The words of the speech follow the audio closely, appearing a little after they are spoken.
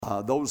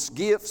Those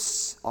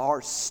gifts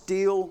are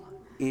still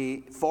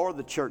for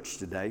the church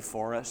today,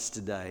 for us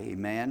today.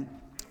 Amen.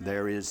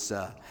 There's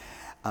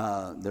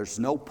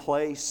no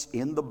place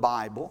in the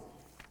Bible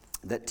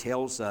that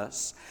tells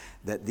us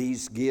that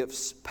these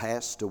gifts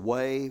passed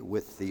away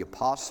with the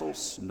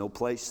apostles. No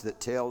place that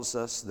tells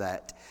us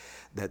that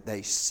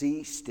they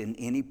ceased in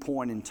any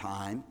point in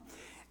time.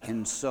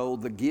 And so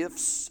the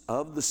gifts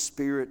of the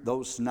Spirit,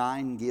 those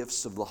 9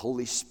 gifts of the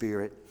Holy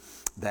Spirit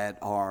that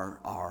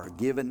are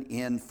given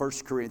in 1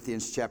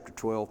 Corinthians chapter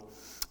 12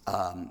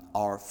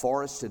 are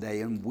for us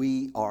today, and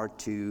we are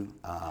to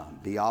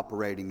be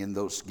operating in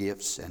those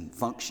gifts and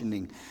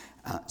functioning,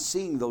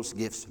 seeing those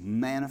gifts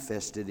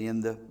manifested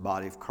in the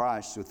body of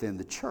Christ within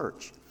the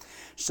church.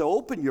 So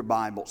open your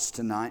Bibles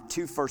tonight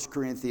to 1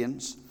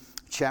 Corinthians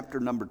chapter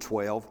number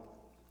 12.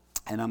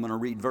 And I'm going to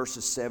read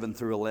verses 7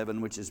 through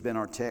 11, which has been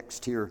our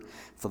text here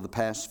for the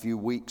past few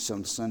weeks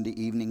on Sunday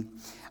evening.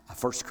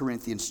 1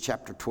 Corinthians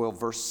chapter 12,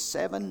 verse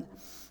 7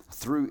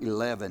 through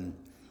 11.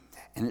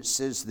 And it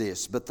says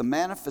this: "But the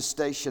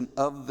manifestation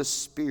of the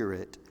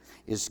Spirit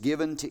is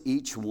given to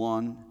each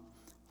one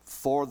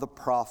for the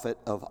profit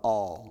of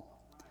all."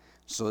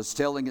 So it's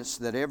telling us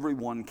that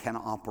everyone can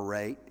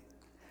operate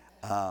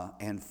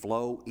and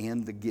flow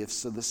in the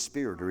gifts of the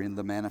Spirit, or in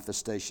the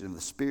manifestation of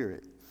the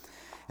Spirit.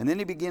 And then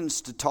he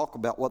begins to talk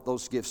about what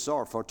those gifts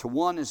are. "For to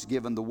one is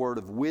given the word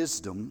of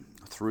wisdom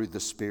through the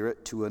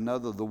Spirit, to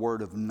another the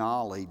word of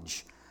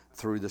knowledge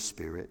through the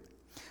Spirit,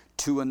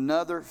 to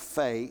another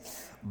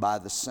faith by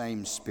the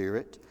same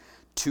Spirit,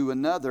 to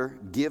another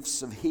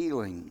gifts of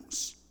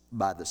healings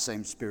by the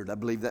same Spirit." I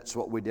believe that's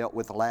what we dealt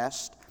with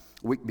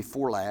week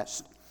before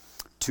last.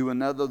 "To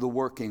another the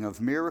working of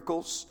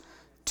miracles,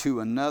 to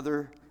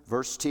another,"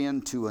 verse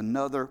 10, "to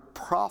another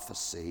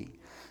prophecy,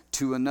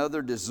 to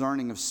another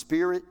discerning of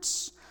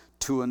spirits,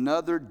 to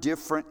another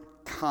different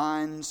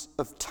kinds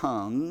of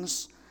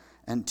tongues,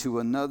 and to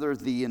another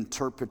the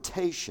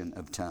interpretation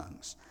of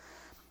tongues.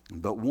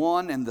 But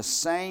one and the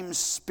same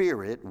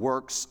Spirit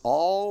works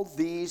all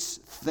these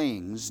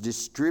things,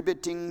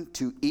 distributing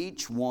to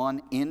each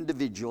one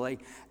individually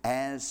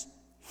as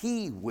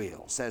He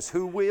wills." As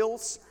who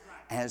wills?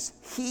 As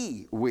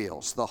He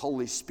wills. The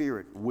Holy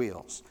Spirit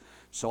wills.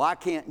 So I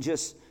can't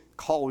just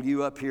call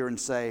you up here and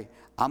say,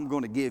 "I'm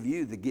going to give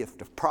you the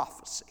gift of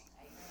prophecy.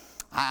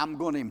 I'm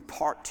going to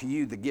impart to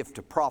you the gift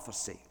of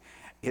prophecy."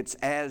 It's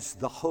as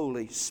the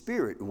Holy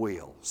Spirit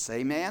wills.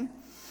 Amen?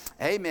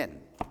 Amen.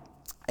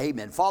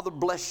 Amen. Father,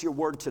 bless your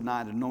word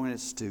tonight. Anoint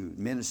us to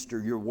minister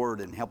your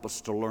word and help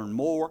us to learn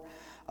more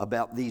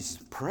about these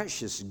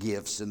precious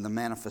gifts and the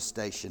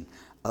manifestation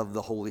of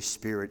the Holy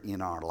Spirit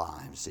in our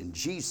lives. In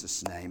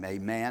Jesus' name,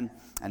 amen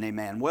and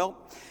amen. Well,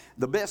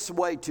 the best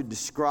way to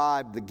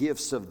describe the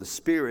gifts of the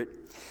Spirit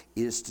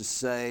is to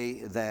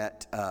say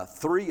that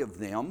 3 of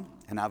them,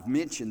 and I've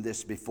mentioned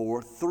this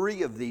before,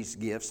 3 of these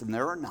gifts, and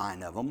there are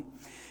 9 of them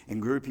in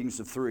groupings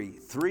of 3.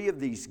 3 of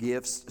these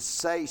gifts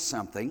say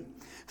something,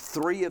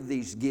 3 of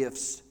these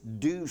gifts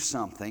do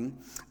something,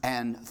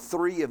 and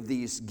 3 of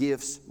these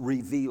gifts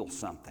reveal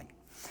something.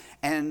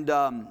 And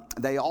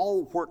they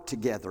all work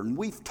together. And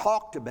we've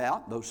talked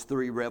about those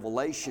 3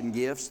 revelation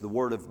gifts: the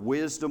word of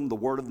wisdom, the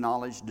word of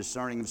knowledge,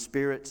 discerning of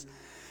spirits.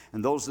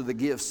 And those are the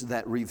gifts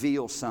that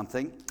reveal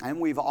something. And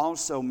we've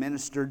also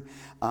ministered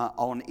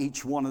on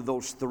each one of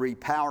those 3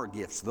 power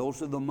gifts.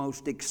 Those are the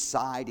most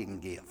exciting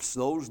gifts.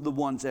 Those are the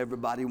ones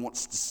everybody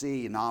wants to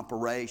see in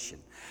operation.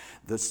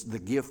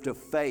 The gift of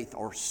faith,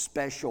 or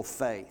special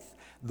faith,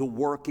 the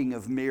working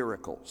of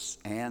miracles,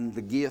 and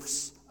the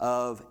gifts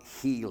of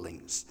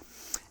healings.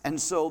 And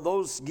so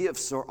those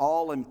gifts are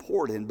all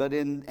important. But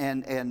in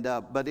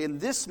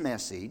this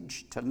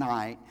message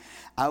tonight,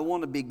 I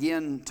want to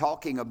begin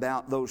talking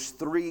about those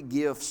 3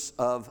 gifts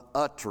of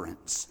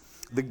utterance.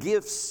 The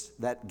gifts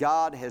that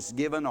God has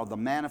given, or the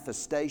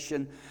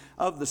manifestation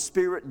of the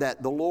Spirit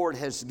that the Lord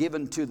has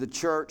given to the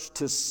church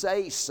to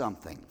say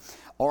something,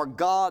 or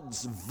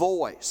God's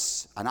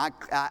voice. And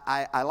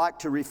I like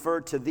to refer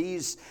to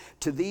these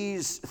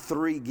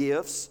 3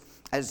 gifts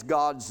as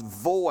God's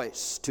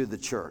voice to the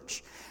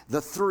church. The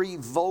 3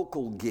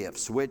 vocal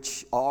gifts,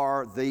 which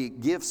are the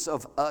gifts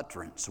of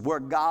utterance, where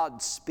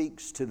God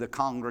speaks to the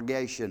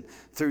congregation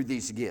through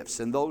these gifts.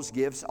 And those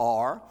gifts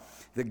are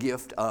the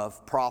gift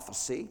of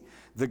prophecy,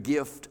 the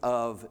gift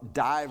of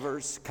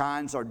divers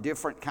kinds or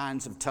different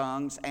kinds of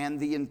tongues, and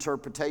the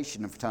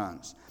interpretation of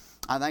tongues.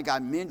 I think I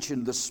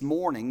mentioned this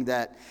morning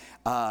that,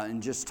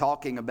 in just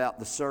talking about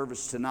the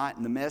service tonight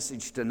and the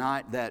message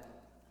tonight, that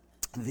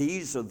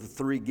these are the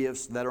 3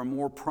 gifts that are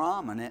more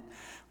prominent,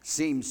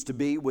 seems to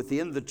be,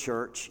 within the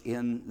church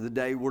in the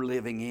day we're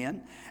living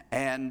in.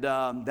 And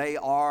they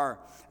are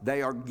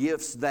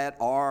gifts that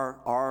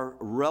are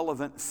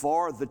relevant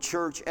for the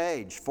church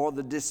age, for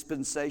the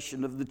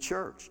dispensation of the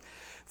church.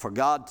 For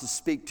God to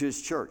speak to His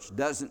church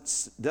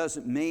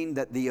doesn't mean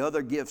that the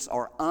other gifts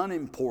are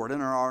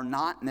unimportant or are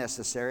not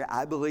necessary.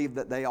 I believe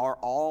that they are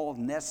all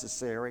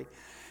necessary,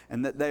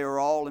 and that they are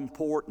all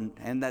important,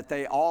 and that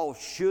they all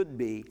should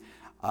be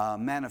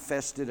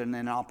manifested and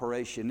in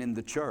operation in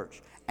the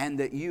church. and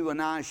that you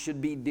and I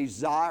should be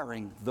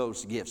desiring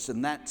those gifts.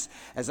 And that's,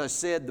 as I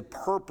said, the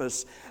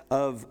purpose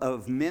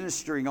of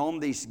ministering on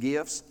these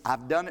gifts.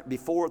 I've done it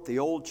before at the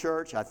old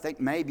church, I think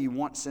maybe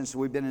once since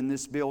we've been in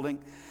this building.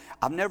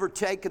 I've never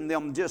taken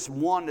them just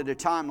one at a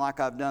time like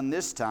I've done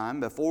this time.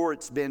 Before,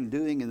 it's been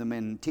doing them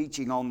and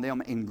teaching on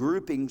them in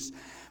groupings.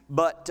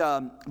 But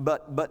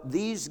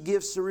these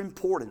gifts are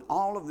important.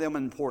 All of them are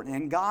important.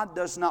 And God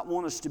does not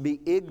want us to be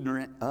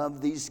ignorant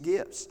of these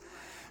gifts.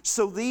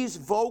 So these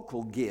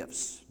vocal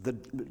gifts, the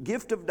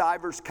gift of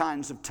diverse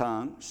kinds of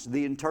tongues,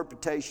 the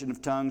interpretation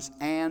of tongues,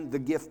 and the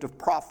gift of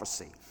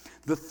prophecy,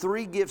 the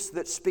three gifts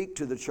that speak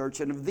to the church.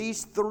 And of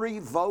these three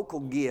vocal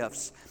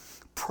gifts,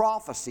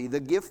 prophecy, the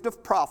gift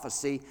of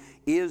prophecy,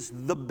 is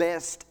the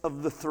best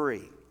of the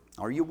three.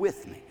 Are you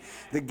with me?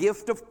 The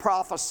gift of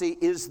prophecy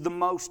is the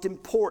most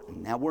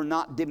important. Now, we're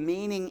not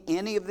demeaning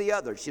any of the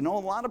others. You know, a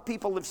lot of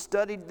people have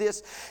studied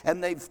this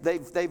and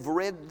they've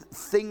read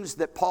things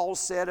that Paul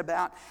said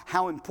about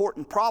how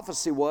important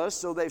prophecy was.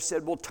 So they've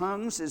said, well,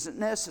 tongues isn't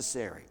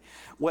necessary.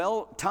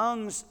 Well,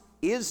 tongues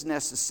is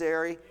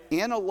necessary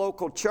in a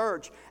local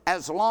church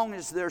as long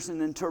as there's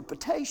an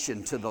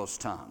interpretation to those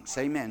tongues.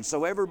 Amen.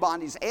 So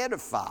everybody's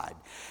edified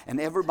and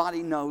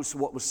everybody knows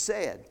what was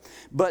said.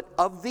 But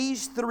of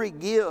these three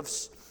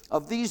gifts,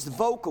 of these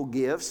vocal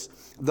gifts,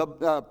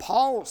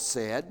 Paul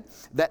said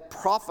that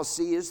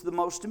prophecy is the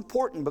most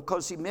important,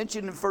 because he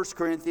mentioned in 1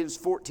 Corinthians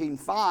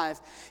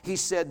 14:5, he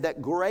said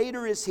that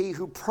greater is he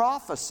who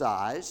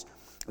prophesies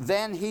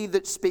than he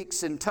that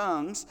speaks in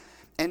tongues.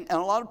 And a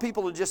lot of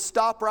people will just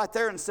stop right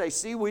there and say,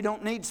 see, we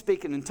don't need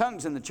speaking in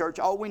tongues in the church.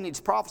 All we need is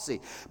prophecy.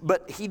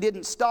 But he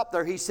didn't stop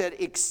there. He said,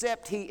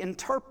 except he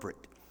interpret.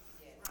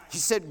 He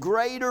said,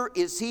 greater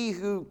is he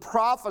who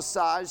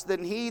prophesies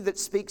than he that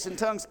speaks in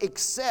tongues,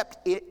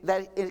 except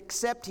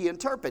he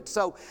interpret.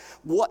 So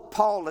what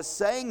Paul is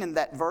saying in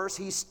that verse,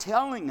 he's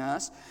telling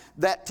us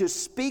that to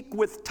speak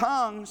with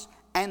tongues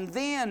and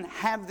then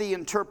have the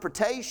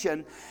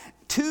interpretation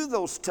to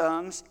those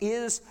tongues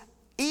is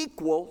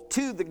equal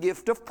to the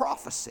gift of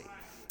prophecy.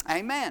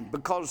 Amen.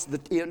 Because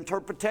the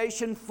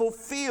interpretation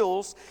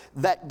fulfills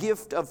that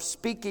gift of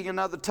speaking in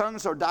other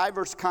tongues or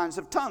diverse kinds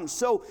of tongues.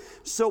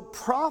 So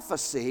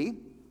prophecy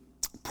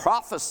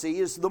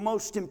is the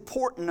most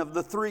important of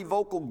the three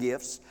vocal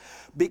gifts,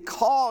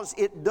 because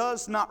it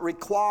does not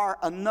require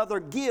another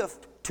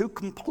gift to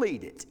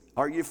complete it.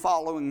 Are you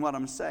following what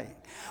I'm saying?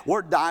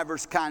 Or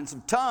diverse kinds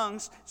of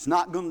tongues, it's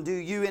not going to do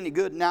you any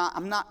good. Now,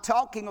 I'm not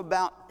talking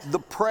about the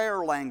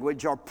prayer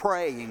language or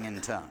praying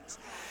in tongues.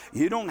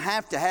 You don't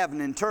have to have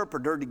an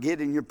interpreter to get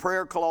in your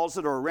prayer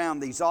closet or around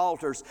these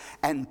altars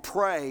and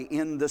pray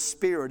in the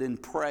Spirit and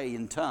pray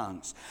in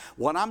tongues.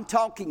 What I'm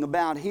talking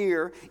about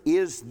here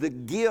is the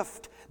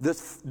gift,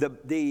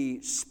 the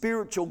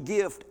spiritual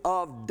gift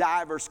of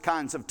diverse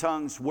kinds of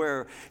tongues,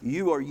 where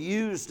you are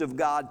used of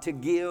God to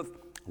give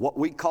what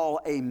we call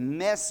a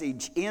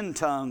message in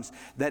tongues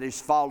that is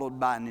followed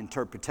by an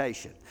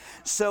interpretation.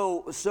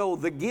 So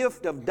the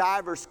gift of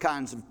diverse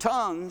kinds of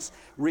tongues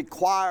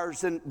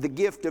requires the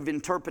gift of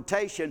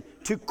interpretation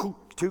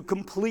to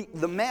complete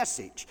the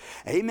message.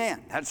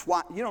 Amen. That's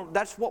why,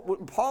 that's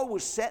what Paul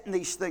was setting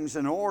these things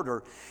in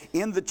order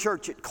in the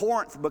church at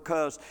Corinth,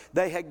 because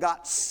they had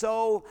got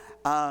so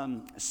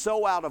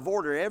out of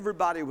order.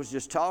 Everybody was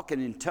just talking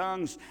in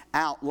tongues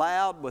out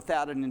loud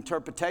without an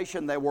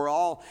interpretation. They were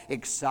all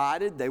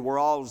excited. They were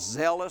all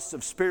zealous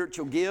of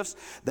spiritual gifts.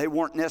 They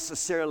weren't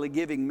necessarily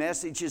giving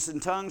messages in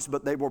tongues,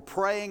 but they were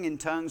praying in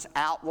tongues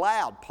out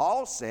loud.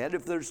 Paul said,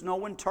 if there's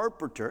no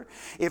interpreter,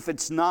 if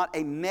it's not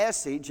a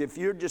message, if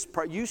you're just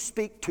you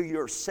speak to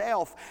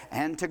yourself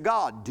and to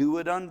God. Do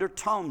it under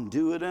tone.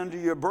 Do it under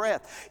your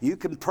breath. You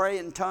can pray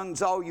in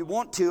tongues all you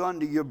want to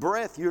under your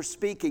breath. You're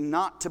speaking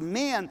not to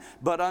men,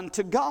 but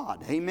unto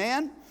God.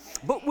 Amen?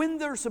 But when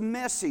there's a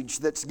message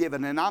that's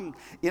given, and I'm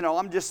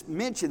just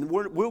mentioning,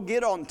 we'll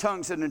get on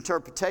tongues and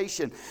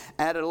interpretation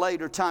at a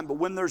later time, but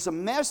when there's a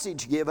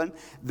message given,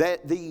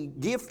 that the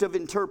gift of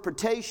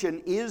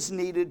interpretation is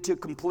needed to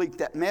complete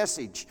that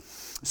message.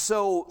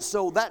 So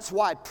that's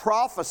why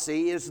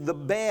prophecy is the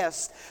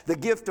best. The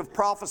gift of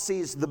prophecy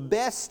is the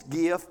best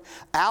gift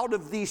out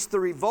of these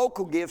three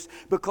vocal gifts,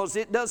 because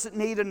it doesn't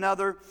need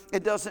another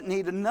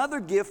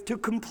gift to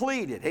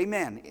complete it.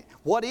 Amen.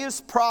 What is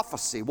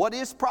prophecy? What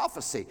is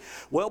prophecy?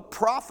 Well,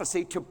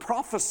 prophecy, to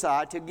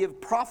prophesy, to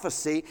give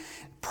prophecy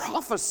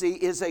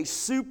is a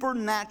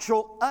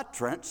supernatural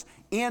utterance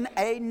in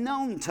a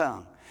known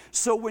tongue.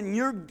 So when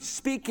you're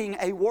speaking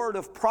a word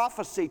of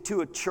prophecy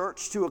to a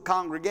church, to a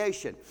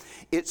congregation,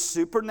 it's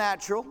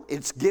supernatural,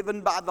 it's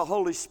given by the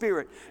Holy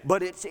Spirit,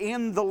 but it's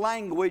in the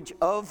language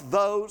of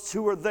those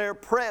who are there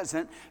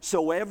present,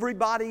 so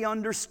everybody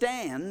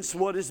understands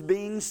what is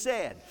being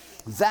said.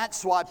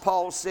 That's why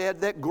Paul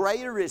said that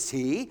greater is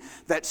he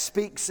that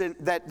speaks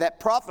that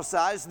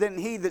prophesies than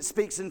he that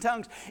speaks in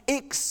tongues,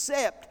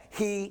 except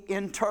he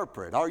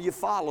interpret. Are you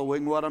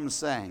following what I'm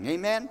saying?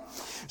 Amen?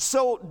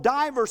 So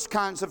diverse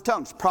kinds of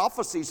tongues.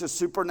 Prophecy is a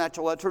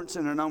supernatural utterance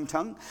in an unknown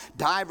tongue.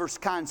 Diverse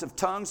kinds of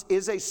tongues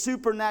is a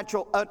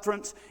supernatural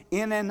utterance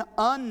in an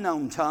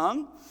unknown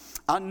tongue.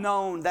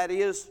 Unknown, that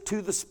is,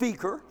 to the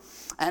speaker,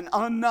 and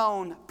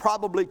unknown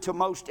probably to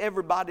most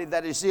everybody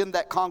that is in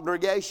that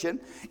congregation.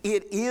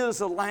 It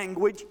is a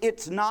language.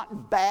 It's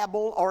not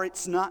babble or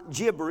it's not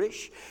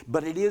gibberish,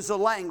 but it is a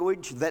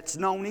language that's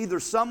known either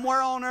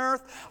somewhere on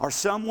earth or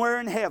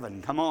somewhere in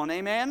heaven. Come on,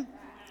 amen?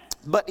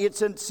 But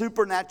it's a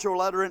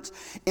supernatural utterance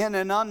in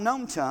an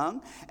unknown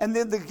tongue. And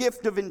then the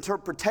gift of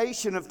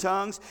interpretation of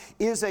tongues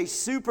is a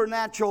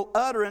supernatural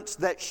utterance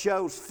that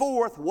shows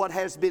forth what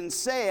has been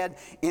said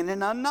in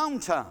an unknown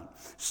tongue.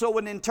 So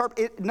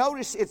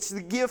notice it's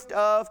the gift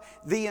of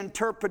the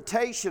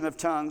interpretation of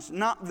tongues,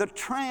 not the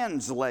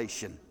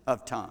translation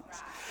of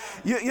tongues.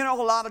 You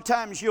know, a lot of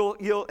times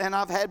you'll, and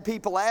I've had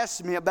people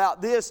ask me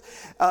about this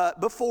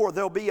before.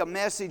 There'll be a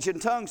message in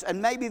tongues,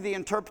 and maybe the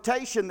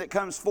interpretation that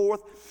comes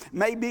forth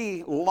may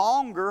be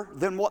longer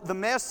than what the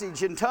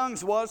message in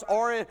tongues was,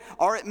 or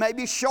it may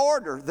be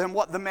shorter than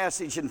what the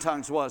message in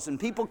tongues was. And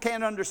people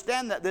can't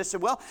understand that. They say,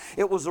 well,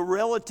 it was a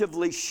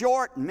relatively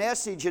short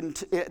message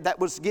that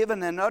was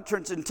given in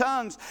utterance in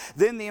tongues,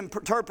 then the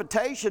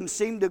interpretation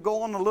seemed to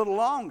go on a little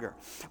longer.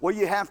 Well,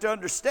 you have to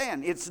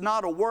understand, it's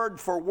not a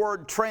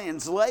word-for-word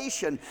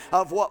translation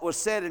of what was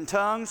said in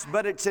tongues,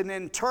 but it's an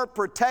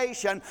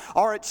interpretation,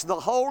 or it's the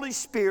Holy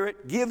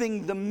Spirit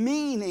giving the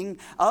meaning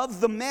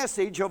of the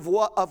message of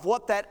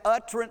what that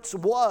utterance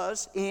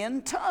was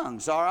in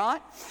tongues. All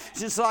right?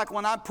 It's just like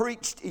when I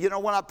preached,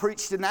 when I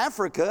preached in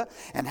Africa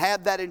and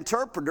had that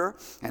interpreter,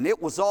 and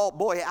it was all,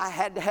 boy, I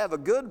had to have a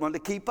good one to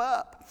keep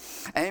up.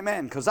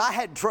 Amen. Because I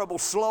had trouble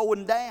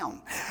slowing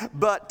down.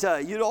 But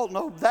you don't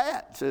know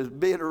that,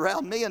 being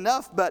around me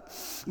enough. But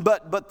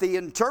the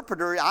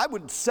interpreter, I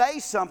would say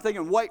something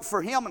and wait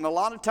for him. And a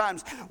lot of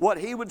times what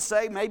he would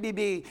say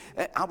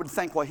I would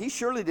think, well, he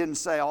surely didn't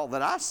say all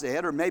that I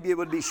said. Or maybe it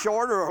would be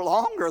shorter or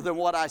longer than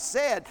what I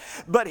said.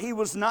 But he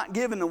was not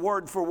given a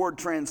word-for-word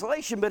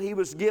translation, but he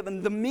was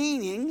given the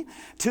meaning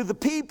to the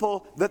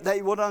people that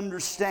they would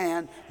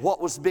understand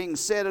what was being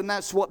said. And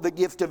that's what the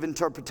gift of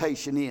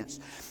interpretation is.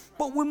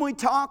 But when we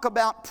talk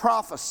about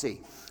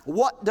prophecy,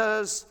 what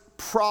does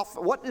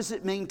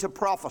it mean to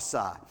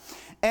prophesy?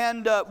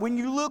 And when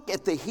you look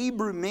at the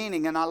Hebrew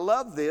meaning, and I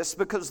love this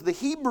because the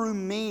Hebrew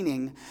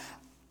meaning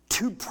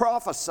to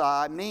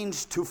prophesy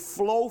means to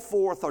flow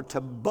forth or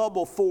to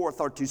bubble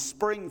forth or to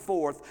spring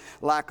forth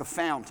like a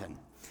fountain.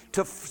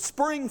 To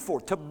spring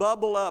forth, to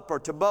bubble up or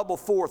to bubble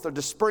forth or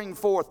to spring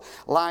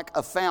forth like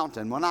a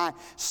fountain. When I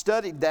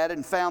studied that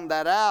and found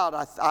that out,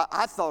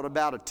 I thought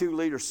about a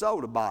 2-liter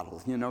soda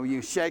bottle.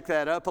 You shake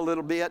that up a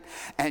little bit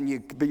and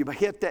you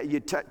hit that, you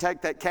take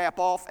that cap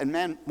off, and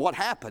man, what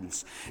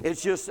happens?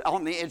 It's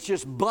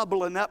just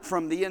bubbling up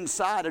from the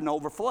inside and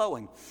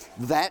overflowing.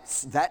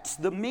 That's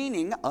the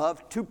meaning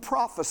of to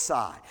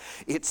prophesy.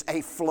 It's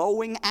a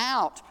flowing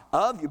out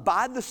of you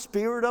by the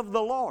Spirit of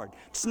the Lord.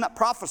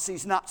 Prophecy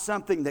is not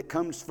something that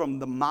comes from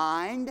the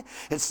mind.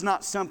 It's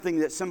not something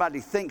that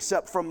somebody thinks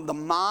up from the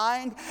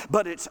mind,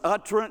 but it's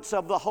utterance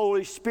of the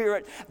Holy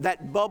Spirit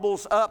that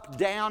bubbles up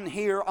down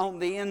here on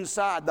the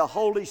inside. The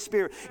Holy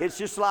Spirit. It's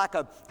just like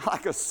a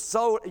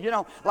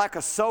soda, like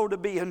a soda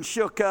being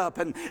shook up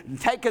and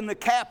taking the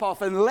cap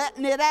off and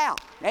letting it out.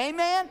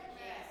 Amen?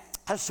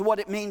 That's what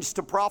it means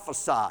to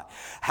prophesy.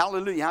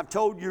 Hallelujah. I've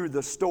told you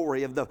the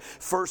story of the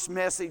first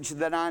message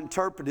that I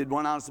interpreted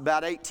when I was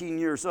about 18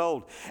 years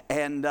old,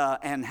 and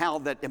how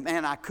that,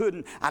 man, I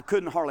couldn't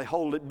hardly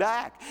hold it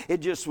back. It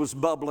just was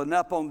bubbling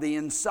up on the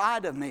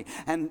inside of me.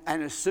 And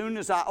as soon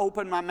as I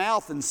opened my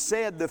mouth and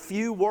said the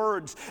few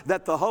words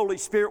that the Holy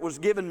Spirit was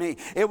giving me,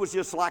 it was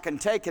just like I'm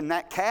taking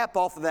that cap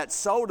off of that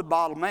soda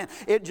bottle, man.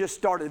 It just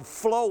started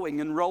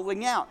flowing and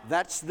rolling out.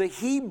 That's the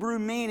Hebrew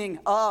meaning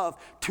of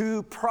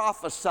to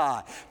prophesy.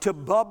 To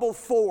bubble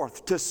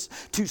forth, to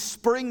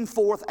spring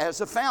forth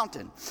as a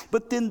fountain.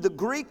 But then the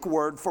Greek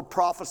word for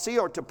prophecy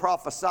or to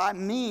prophesy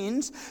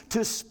means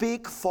to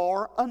speak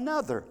for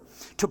another.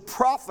 To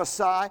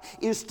prophesy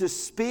is to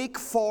speak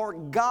for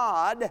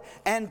God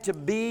and to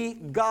be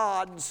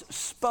God's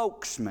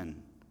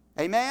spokesman.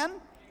 Amen?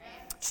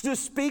 It's to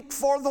speak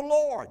for the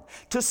Lord,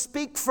 to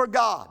speak for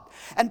God.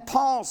 And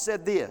Paul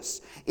said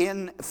this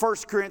in 1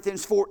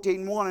 Corinthians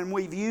 14:1, and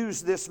we've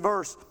used this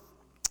verse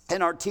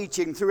in our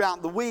teaching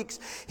throughout the weeks.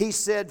 He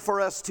said for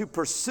us to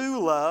pursue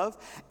love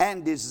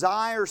and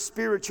desire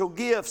spiritual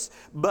gifts,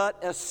 but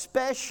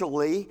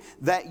especially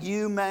that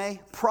you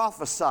may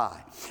prophesy.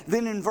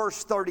 Then in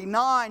verse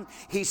 39,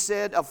 he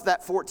said, of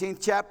that 14th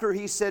chapter,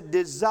 he said,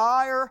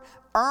 desire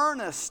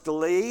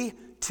earnestly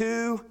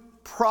to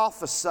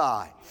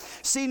prophesy.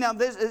 See, now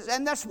this is,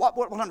 and that's what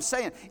I'm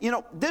saying.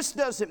 This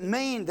doesn't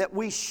mean that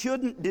we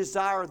shouldn't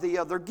desire the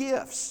other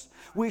gifts.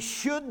 We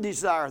should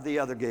desire the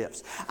other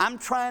gifts. I'm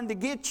trying to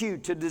get you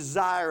to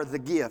desire the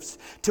gifts,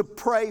 to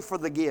pray for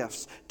the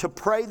gifts, to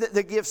pray that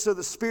the gifts of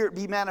the Spirit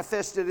be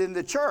manifested in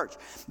the church.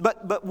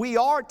 But we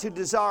are to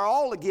desire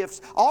all of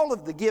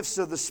the gifts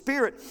of the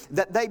Spirit,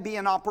 that they be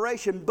in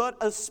operation. But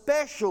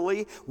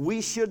especially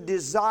we should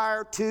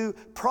desire to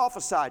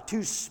prophesy,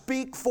 to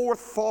speak forth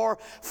for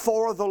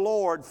the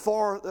Lord,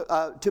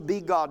 to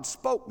be God's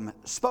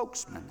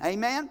spokesman.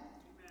 Amen?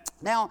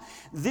 Now,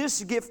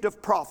 this gift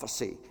of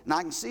prophecy, and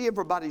I can see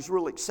everybody's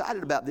really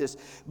excited about this,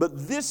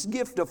 but this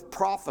gift of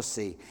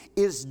prophecy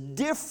is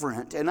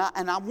different, and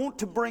I want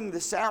to bring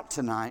this out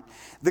tonight.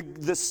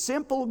 The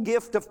simple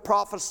gift of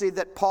prophecy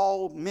that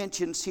Paul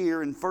mentions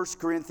here in 1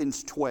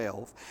 Corinthians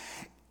 12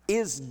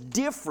 is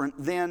different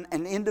than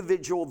an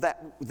individual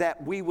that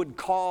we would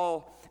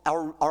call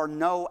or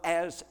know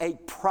as a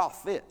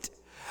prophet,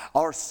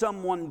 or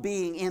someone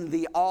being in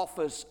the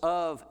office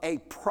of a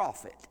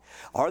prophet.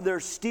 Are there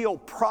still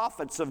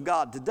prophets of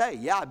God today?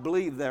 Yeah, I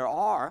believe there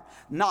are.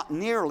 Not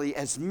nearly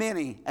as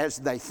many as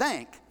they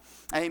think.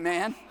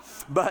 Amen.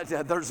 But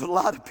there's a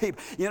lot of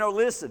people. You know,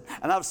 listen,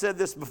 and I've said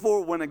this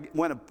before,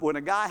 when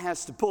a guy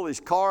has to pull his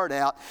card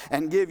out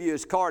and give you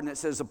his card and it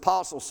says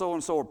apostle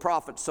so-and-so or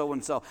prophet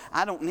so-and-so,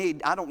 I don't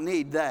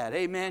need that.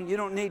 Amen. You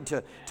don't need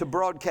to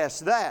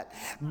broadcast that.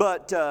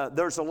 But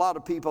there's a lot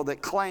of people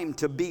that claim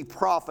to be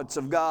prophets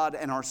of God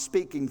and are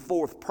speaking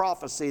forth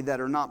prophecy that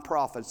are not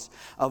prophets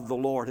of the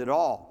Lord at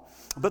all.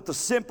 But the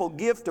simple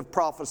gift of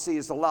prophecy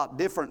is a lot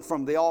different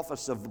from the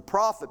office of the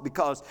prophet,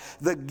 because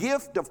the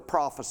gift of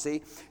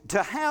prophecy,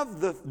 to have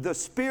the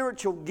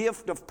spiritual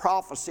gift of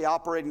prophecy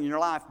operating in your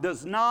life,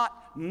 does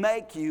not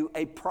make you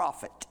a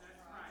prophet.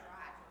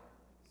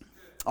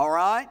 All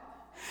right?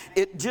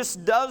 It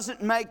just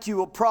doesn't make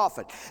you a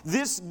prophet.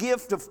 This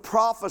gift of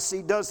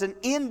prophecy doesn't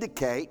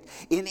indicate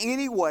in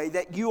any way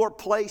that you are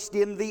placed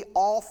in the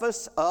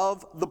office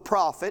of the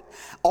prophet,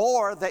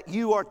 or that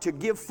you are to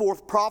give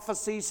forth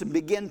prophecies and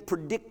begin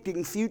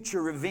predicting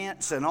future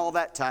events and all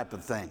that type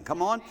of thing.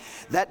 Come on.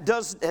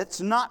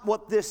 That's not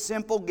what this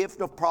simple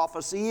gift of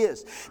prophecy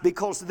is,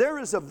 because there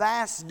is a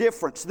vast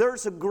difference.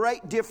 There's a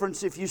great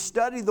difference, if you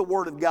study the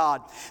Word of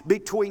God,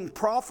 between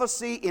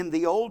prophecy in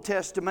the Old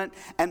Testament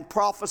and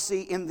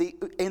prophecy in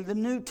the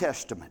New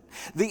Testament.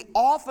 The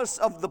office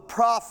of the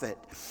prophet,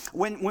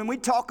 when we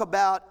talk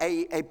about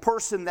a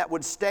person that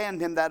would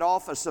stand in that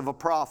office of a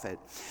prophet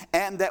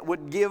and that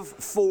would give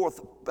forth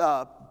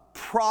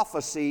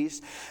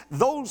prophecies,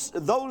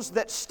 those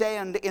that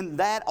stand in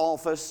that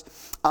office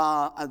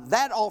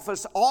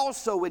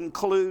also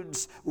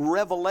includes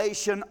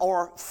revelation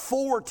or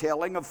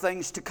foretelling of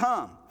things to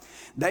come.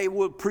 They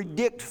will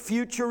predict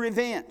future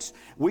events.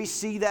 We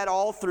see that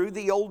all through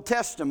the Old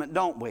Testament,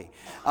 don't we?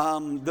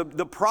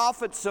 The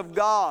prophets of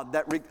God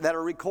that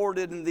are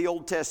recorded in the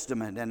Old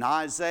Testament, and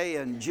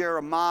Isaiah and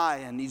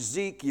Jeremiah and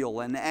Ezekiel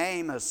and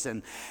Amos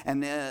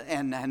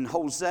and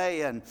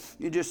Hosea, and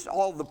just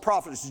all the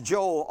prophets,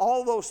 Joel,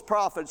 all those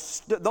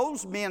prophets,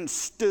 those men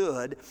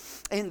stood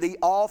in the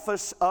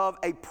office of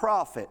a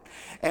prophet,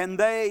 and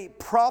they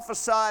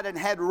prophesied and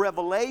had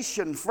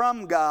revelation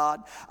from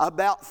God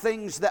about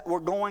things that were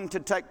going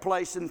to take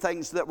place and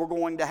things that were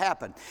going to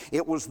happen.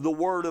 It was the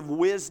word of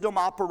wisdom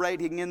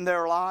operating in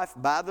their life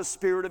by the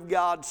Spirit of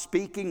God,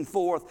 speaking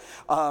forth,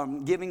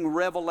 giving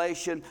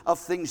revelation of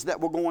things that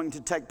were going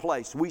to take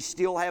place. We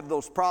still have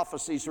those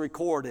prophecies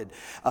recorded,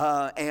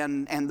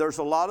 and there's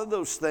a lot of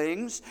those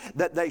things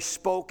that they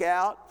spoke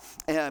out,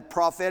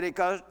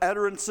 prophetic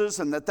utterances,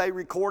 and that they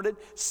recorded.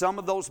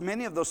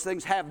 Many of those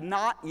things have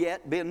not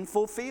yet been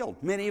fulfilled.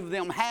 Many of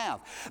them have.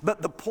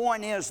 But the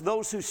point is,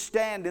 those who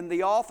stand in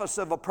the office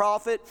of a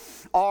prophet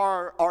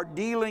are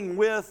dealing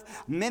with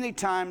many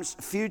times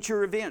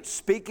future events,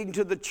 speaking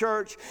to the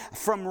church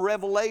from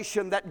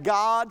revelation that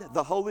God,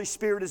 the Holy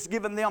Spirit, has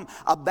given them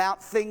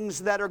about things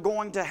that are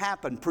going to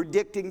happen,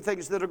 predicting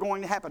things that are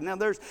going to happen. Now,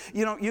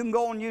 you can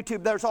go on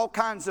YouTube. There's all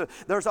kinds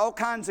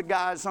of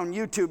guys on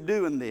YouTube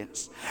doing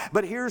this.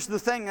 But here's the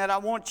thing that I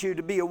want you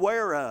to be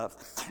aware of.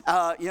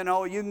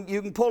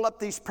 You can pull up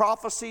these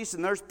prophecies,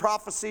 and there's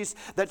prophecies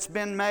that's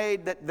been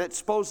made that's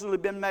supposedly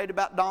been made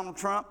about Donald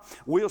Trump.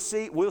 We'll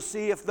see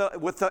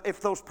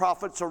if those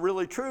prophets are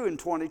really true in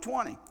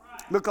 2020.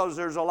 Because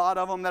there's a lot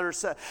of them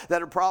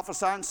that are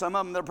prophesying. Some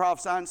of them that are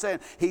prophesying saying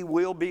he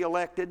will be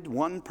elected.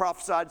 One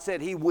prophesied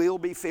said he will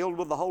be filled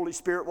with the Holy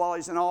Spirit while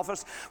he's in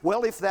office.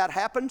 Well, if that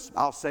happens,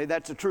 I'll say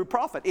that's a true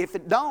prophet. If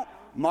it don't,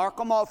 mark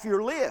them off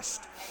your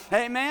list.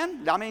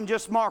 Amen? I mean,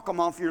 just mark them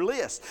off your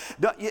list.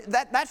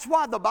 That's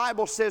why the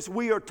Bible says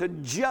we are to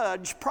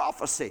judge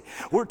prophecy.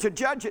 We're to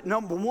judge it.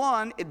 Number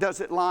one,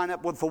 does it line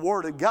up with the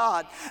Word of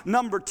God?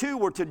 Number two,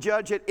 we're to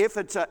judge it if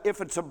it's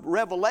a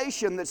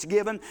revelation that's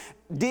given.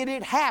 Did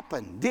it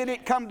happen? Did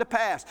it come to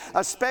pass?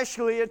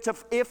 Especially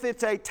if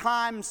it's a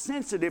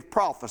time-sensitive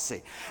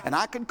prophecy. And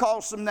I could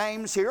call some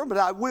names here, but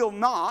I will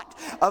not,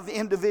 of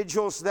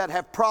individuals that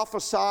have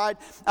prophesied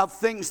of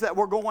things that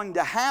were going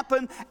to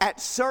happen at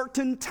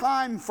certain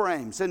time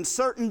frames and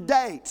certain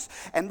dates.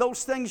 And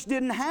those things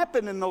didn't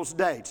happen in those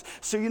dates.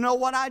 So you know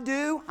what I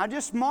do? I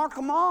just mark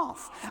them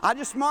off. I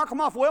just mark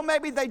them off. Well,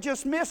 maybe they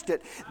just missed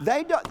it.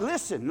 They don't.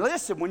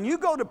 Listen, when you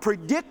go to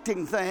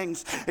predicting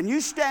things and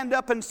you stand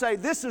up and say,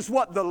 this is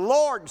what the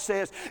Lord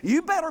says,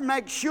 you better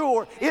make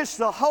sure it's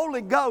the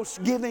Holy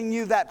Ghost giving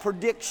you that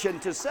prediction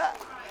to say.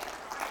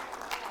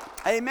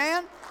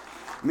 Amen?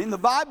 I mean, the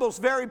Bible's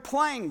very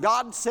plain.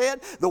 God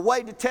said the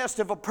way to test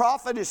if a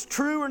prophet is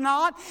true or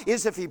not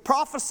is if he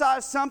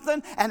prophesies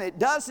something and it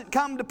doesn't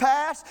come to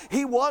pass,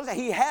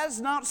 he has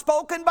not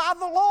spoken by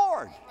the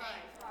Lord.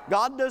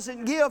 God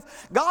doesn't give,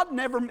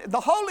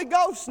 the Holy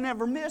Ghost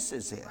never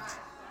misses it.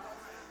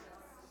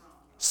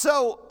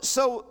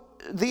 So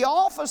the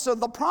office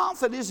of the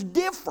prophet is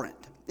different.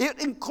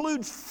 It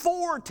includes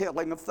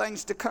foretelling of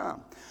things to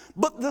come.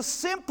 But the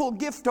simple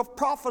gift of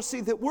prophecy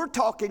that we're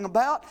talking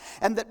about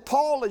and that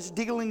Paul is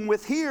dealing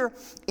with here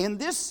in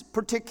this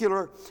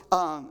particular,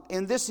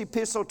 in this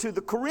epistle to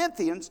the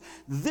Corinthians,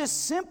 this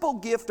simple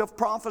gift of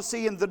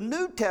prophecy in the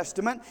New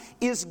Testament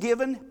is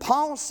given,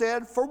 Paul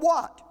said, for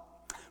what?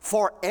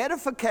 For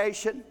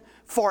edification,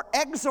 for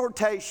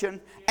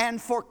exhortation,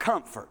 and for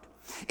comfort.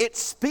 It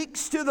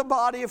speaks to the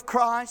body of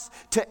Christ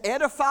to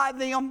edify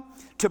them,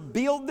 to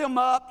build them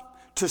up,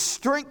 to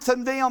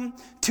strengthen them,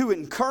 to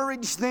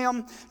encourage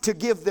them, to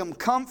give them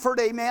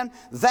comfort. Amen.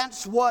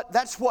 That's what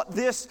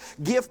this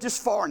gift is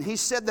for. And he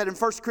said that in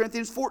 1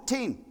 Corinthians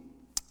 14.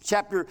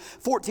 Chapter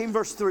 14,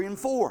 verse 3 and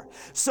 4.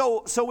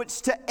 So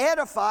it's to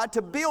edify,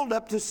 to build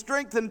up, to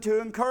strengthen, to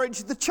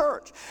encourage the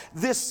church.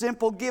 This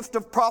simple gift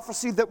of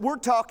prophecy that we're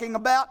talking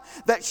about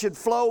that should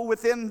flow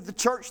within the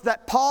church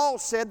that Paul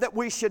said that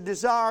we should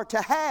desire to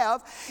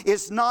have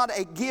is not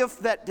a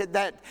gift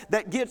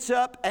that gets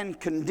up and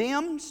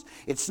condemns.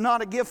 It's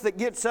not a gift that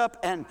gets up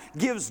and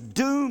gives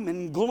doom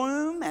and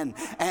gloom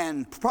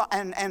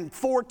and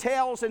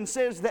foretells and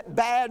says that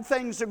bad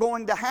things are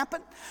going to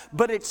happen.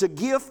 But it's a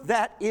gift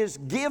that is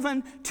given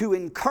to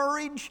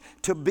encourage,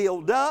 to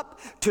build up,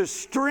 to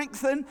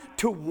strengthen,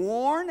 to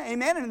warn.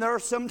 Amen. And there are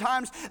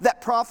sometimes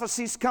that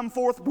prophecies come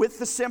forth with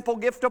the simple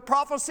gift of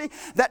prophecy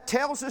that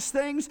tells us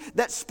things,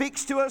 that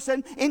speaks to us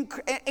and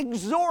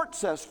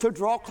exhorts us to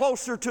draw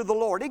closer to the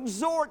Lord.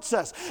 Exhorts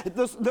us.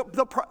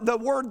 The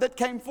word that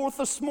came forth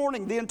this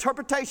morning, the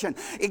interpretation,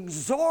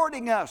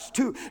 exhorting us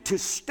to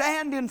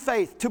stand in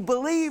faith, to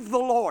believe the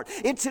Lord.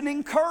 It's an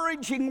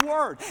encouraging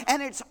word,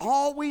 and it's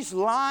always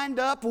lined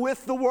up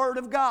with the Word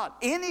of God.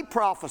 Any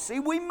prophecy,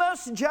 we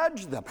must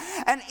judge them.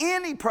 And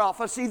any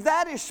prophecy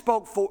that is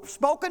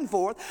spoken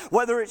forth,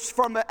 whether it's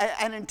from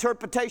an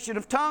interpretation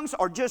of tongues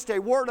or just a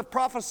word of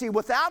prophecy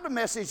without a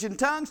message in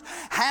tongues,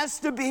 has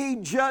to be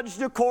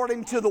judged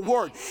according to the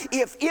Word.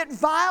 If it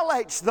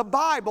violates the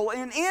Bible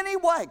in any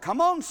way, come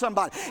on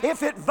somebody,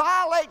 if it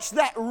violates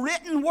that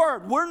written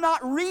Word, we're not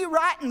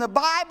rewriting the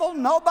Bible,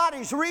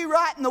 nobody's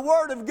rewriting the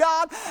Word of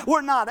God, we're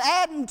not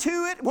adding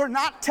to it, we're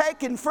not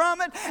taking from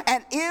it,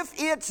 and if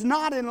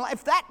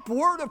that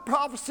word of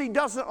prophecy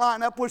doesn't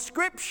line up with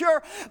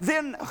Scripture,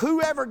 then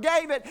whoever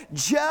gave it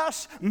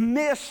just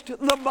missed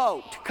the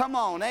boat. Come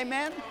on,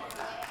 amen?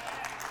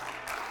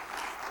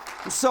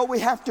 So we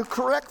have to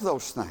correct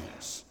those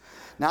things.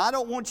 Now, I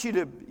don't want you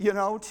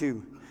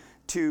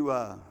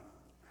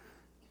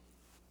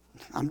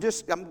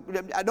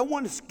I don't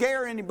want to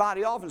scare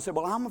anybody off and say,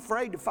 well, I'm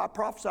afraid if I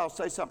prophesy, I'll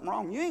say something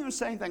wrong. You ain't going to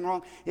say anything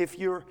wrong if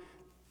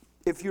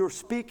you're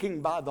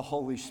speaking by the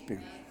Holy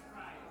Spirit.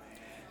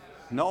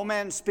 No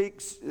man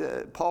speaks,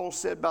 Paul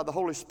said, by the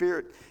Holy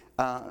Spirit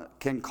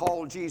can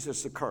call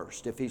Jesus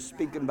accursed. If he's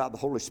speaking by the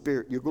Holy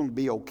Spirit, you're going to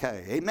be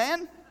okay.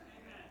 Amen?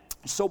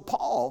 So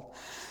Paul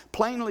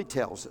plainly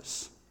tells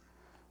us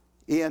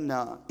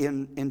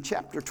in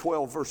chapter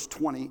 12, verse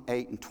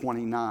 28 and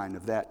 29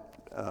 of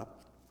that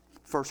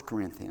 1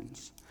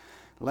 Corinthians.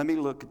 Let me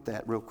look at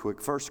that real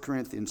quick. 1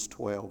 Corinthians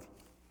 12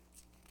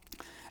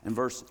 and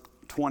verse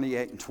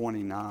 28 and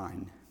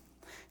 29.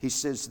 He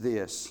says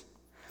this.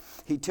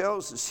 He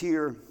tells us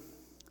here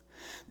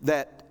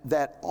that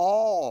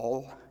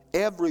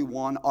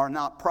everyone are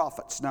not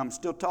prophets. Now, I'm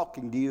still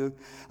talking to you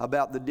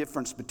about the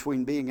difference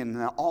between being in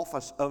the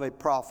office of a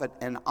prophet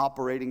and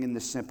operating in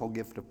the simple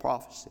gift of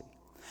prophecy.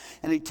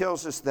 And he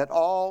tells us that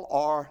all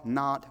are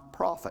not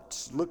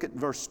prophets. Look at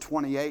verse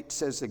 28. It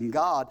says in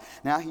God.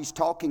 Now he's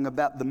talking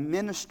about the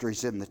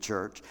ministries in the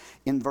church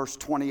in verse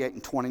 28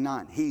 and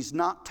 29. He's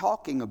not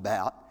talking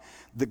about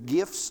the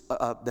gifts,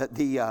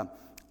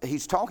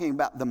 he's talking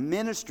about the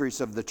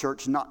ministries of the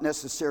church, not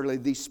necessarily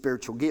these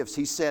spiritual gifts.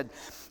 He said,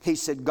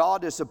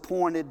 God has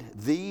appointed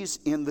these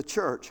in the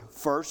church.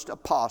 First,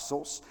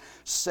 apostles.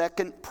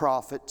 Second,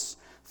 prophets.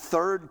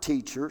 Third,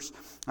 teachers.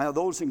 Now,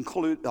 those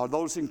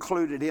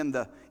included in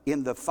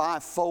in the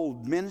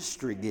fivefold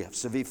ministry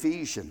gifts of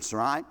Ephesians,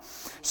 right?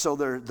 So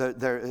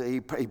he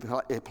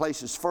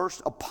places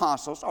first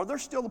apostles. Are there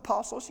still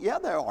apostles? Yeah,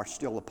 there are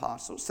still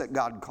apostles that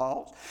God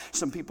calls.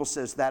 Some people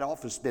says that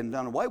office has been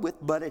done away with,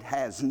 but it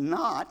has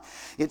not.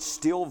 It's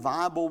still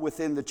viable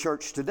within the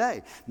church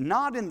today.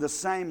 Not in the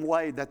same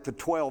way that the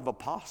 12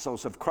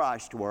 apostles of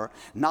Christ were.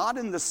 Not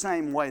in the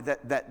same way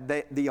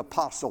that the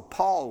apostle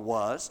Paul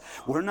was.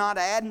 We're not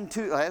adding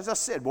to, as I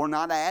said, we're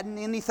not adding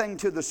anything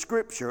to the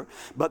scripture,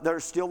 but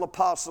there's still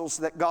apostles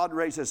that God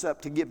raises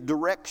up to give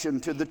direction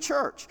to the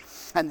church.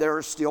 And there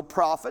are still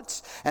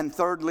prophets, and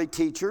thirdly,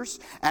 teachers.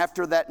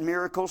 After that,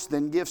 miracles,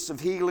 then gifts of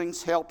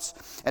healings,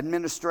 helps,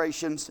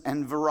 administrations,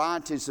 and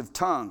varieties of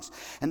tongues.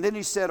 And then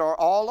he said, are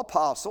all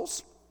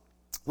apostles?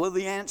 Well,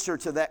 the answer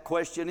to that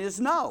question is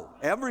no.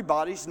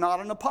 Everybody's not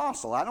an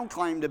apostle. I don't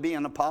claim to be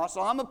an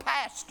apostle. I'm a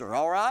pastor,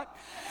 all right?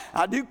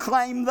 I do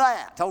claim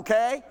that,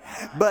 okay?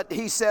 But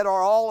he said,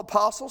 are all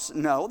apostles?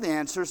 No. The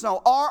answer is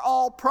no. Are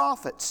all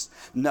prophets?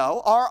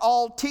 No. Are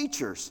all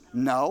teachers?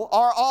 No.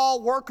 Are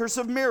all workers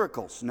of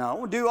miracles?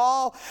 No. Do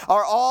all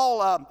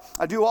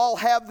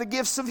have the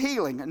gifts of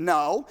healing?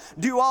 No.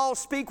 Do all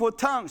speak with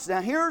tongues?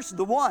 Now here's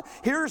the one.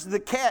 Here's the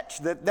catch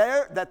that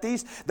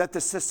the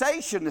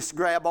cessationists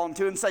grab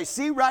onto and say,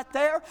 see right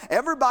there,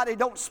 everybody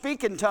don't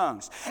speak in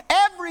tongues.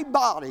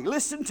 Everybody,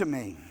 listen to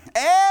me.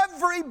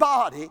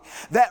 Everybody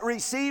that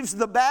receives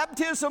the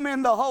baptism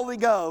in the Holy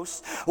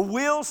Ghost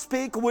will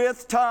speak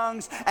with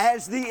tongues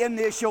as the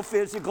initial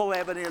physical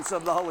evidence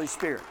of the Holy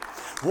Spirit.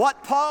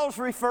 What Paul's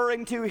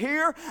referring to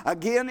here,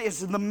 again,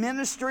 is the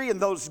ministry and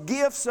those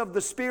gifts of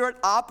the Spirit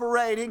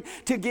operating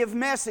to give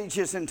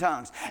messages in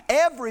tongues.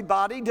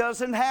 Everybody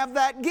doesn't have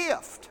that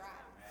gift.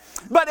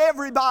 But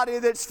everybody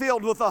that's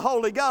filled with the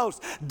Holy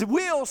Ghost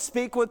will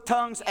speak with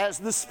tongues as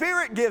the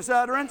Spirit gives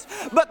utterance.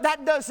 But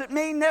that doesn't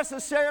mean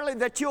necessarily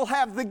that you'll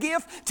have the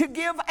gift to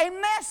give a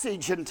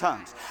message in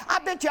tongues. I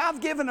bet you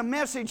I've given a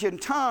message in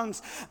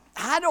tongues.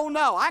 I don't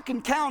know. I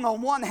can count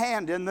on one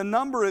hand in the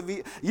number of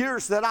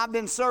years that I've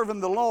been serving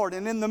the Lord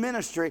and in the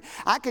ministry.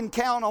 I can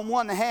count on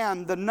one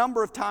hand the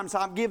number of times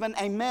I've given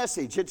a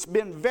message. It's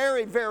been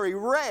very, very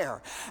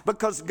rare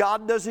because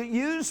God doesn't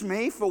use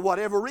me for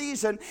whatever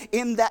reason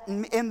in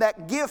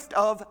that gift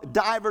of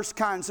diverse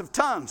kinds of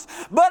tongues.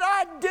 But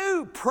I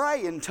do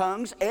pray in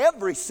tongues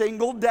every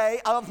single day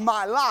of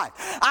my life.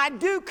 I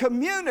do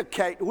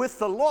communicate with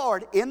the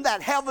Lord in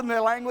that heavenly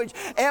language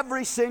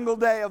every single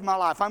day of my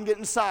life. I'm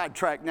getting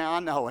sidetracked now. I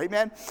know,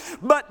 amen.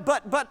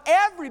 But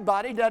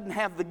everybody doesn't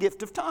have the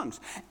gift of tongues.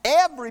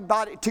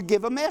 Everybody to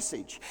give a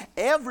message.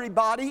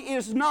 Everybody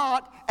is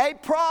not a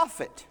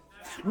prophet.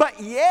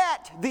 But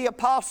yet, the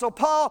Apostle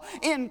Paul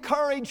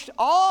encouraged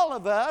all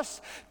of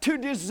us to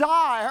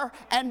desire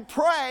and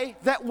pray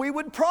that we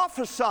would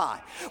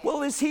prophesy.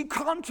 Well, is he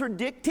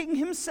contradicting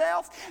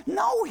himself?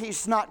 No,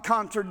 he's not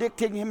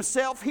contradicting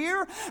himself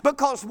here,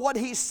 because what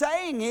he's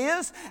saying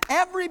is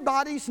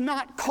everybody's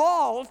not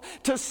called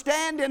to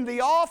stand in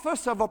the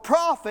office of a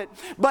prophet,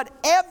 but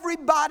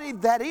everybody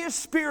that is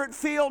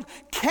Spirit-filled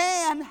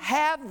can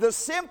have the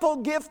simple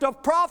gift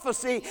of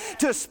prophecy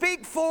to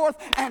speak forth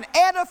and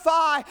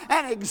edify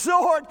and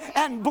exhort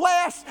and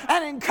bless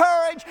and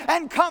encourage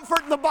and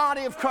comfort the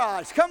body of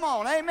Christ. Come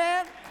on,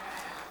 amen?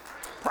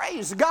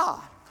 Praise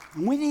God.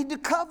 We need to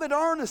covet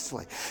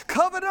earnestly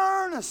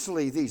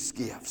these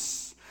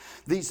gifts,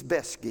 these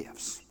best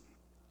gifts.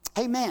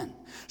 Amen.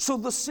 So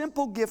the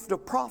simple gift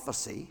of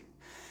prophecy,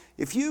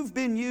 if you've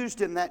been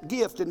used in that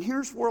gift, and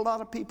here's where a lot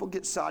of people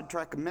get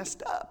sidetracked and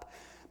messed up.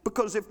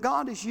 Because if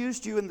God has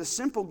used you in the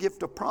simple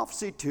gift of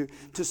prophecy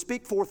to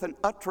speak forth an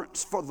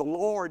utterance for the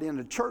Lord in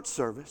a church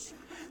service,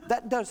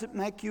 that doesn't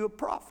make you a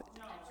prophet.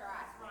 That's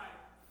right.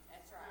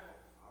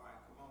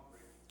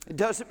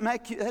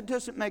 That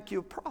doesn't make you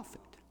a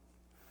prophet.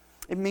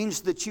 It means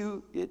that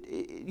you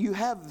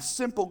have the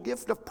simple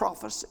gift of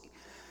prophecy,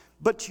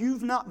 but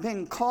you've not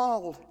been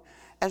called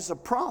as a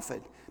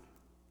prophet.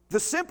 The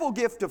simple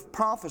gift of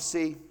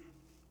prophecy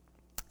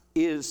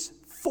is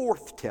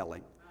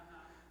forthtelling.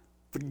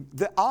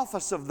 The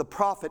office of the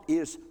prophet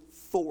is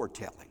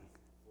foretelling.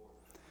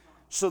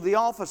 So the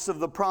office of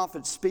the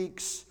prophet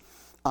speaks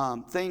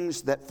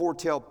things that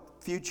foretell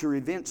future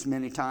events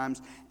many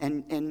times,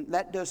 and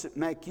that doesn't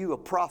make you a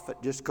prophet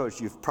just because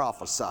you've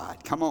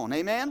prophesied. Come on,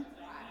 amen?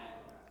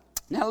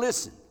 Now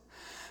listen,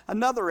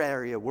 another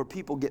area where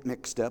people get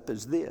mixed up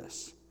is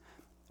this.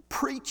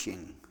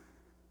 Preaching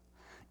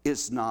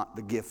is not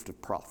the gift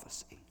of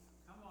prophecy.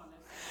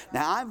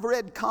 Now, I've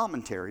read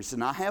commentaries,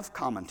 and I have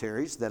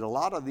commentaries that a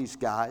lot of these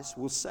guys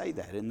will say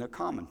that in their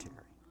commentary.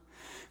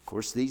 Of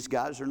course, these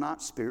guys are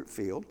not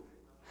Spirit-filled,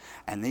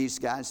 and these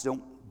guys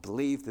don't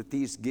believe that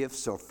these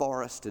gifts are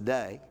for us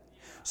today.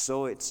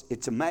 So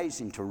it's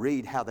amazing to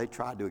read how they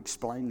try to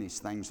explain these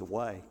things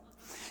away.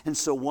 And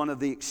so one of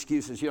the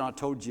excuses, I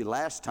told you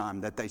last time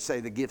that they say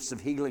the gifts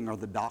of healing are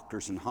the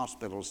doctors and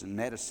hospitals and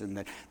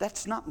medicine.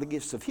 That's not the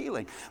gifts of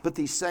healing. But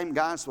these same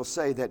guys will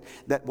say that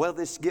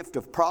this gift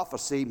of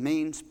prophecy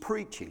means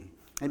preaching.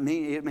 It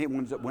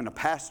means when a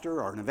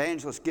pastor or an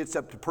evangelist gets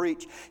up to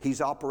preach,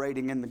 he's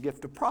operating in the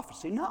gift of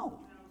prophecy. No.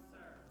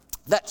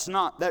 That's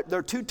not,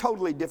 they're two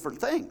totally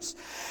different things.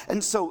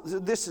 And so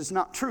this is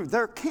not true.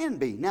 There can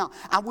be. Now,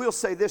 I will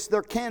say this,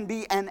 there can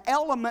be an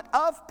element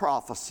of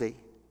prophecy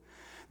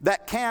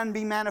that can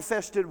be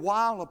manifested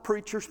while a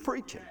preacher's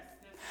preaching.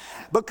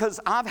 Because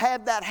I've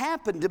had that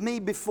happen to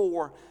me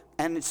before,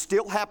 and it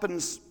still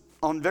happens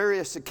on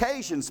various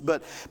occasions,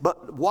 but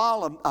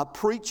while a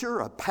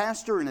preacher, a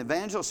pastor, an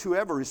evangelist,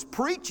 whoever is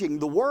preaching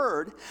the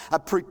word, a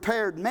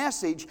prepared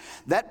message,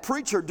 that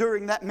preacher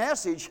during that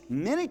message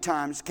many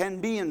times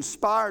can be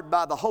inspired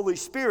by the Holy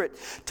Spirit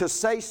to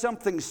say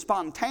something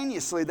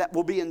spontaneously that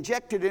will be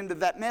injected into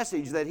that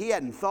message that he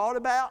hadn't thought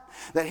about,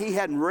 that he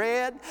hadn't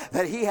read,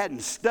 that he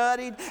hadn't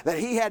studied, that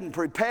he hadn't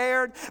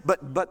prepared,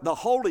 but the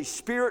Holy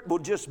Spirit will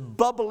just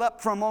bubble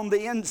up from on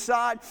the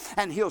inside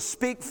and he'll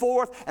speak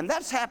forth. And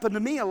that's happened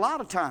to me a lot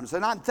of times,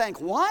 and I'd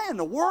think, why in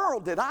the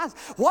world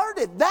where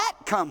did that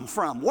come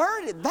from?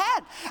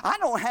 I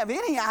don't have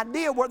any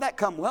idea where that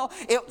come. Well,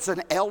 it's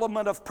an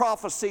element of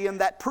prophecy in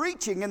that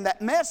preaching, in that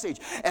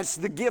message. It's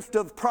the gift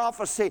of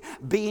prophecy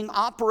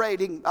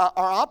operating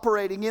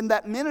in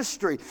that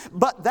ministry.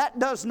 But that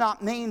does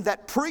not mean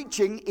that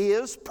preaching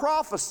is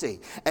prophecy.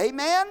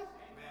 Amen?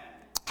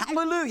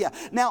 Hallelujah.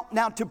 Now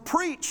to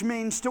preach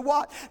means to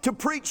what? To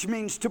preach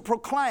means to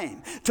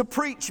proclaim. To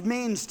preach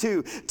means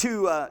to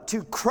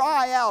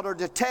cry out or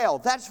to tell.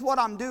 That's what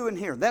I'm doing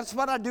here. That's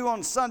what I do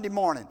on Sunday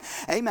morning.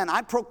 Amen.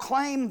 I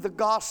proclaim the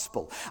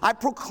gospel. I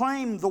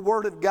proclaim the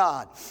word of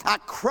God. I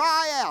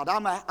cry out.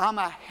 I'm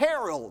a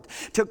herald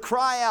to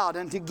cry out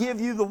and to give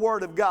you the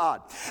word of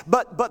God.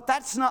 But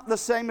that's not the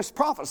same as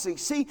prophecy.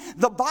 See,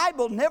 the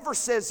Bible never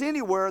says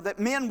anywhere that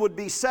men would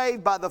be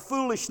saved by the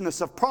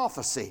foolishness of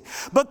prophecy.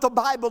 But the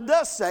Bible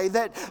does say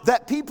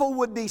that people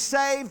would be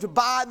saved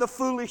by the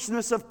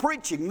foolishness of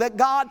preaching, that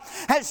God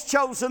has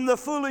chosen the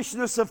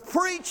foolishness of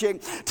preaching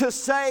to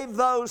save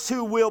those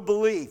who will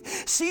believe.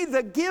 See,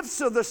 the gifts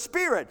of the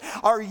Spirit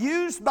are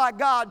used by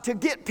God to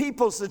get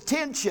people's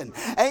attention.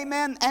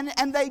 Amen.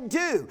 And they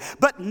do,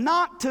 but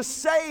not to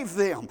save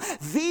them.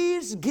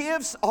 These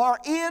gifts are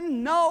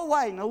in no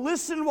way, now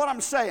listen to what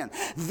I'm saying,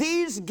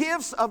 these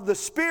gifts of the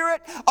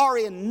Spirit are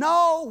in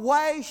no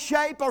way,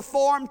 shape, or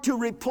form to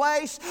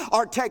replace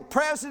or take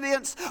precedence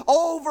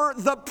over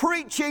the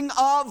preaching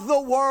of the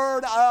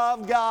Word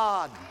of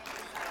God.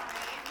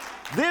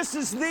 This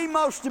is the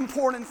most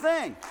important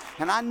thing.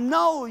 And I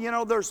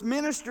know, there's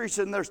ministries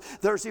and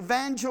there's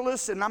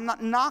evangelists, and I'm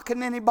not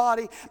knocking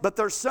anybody, but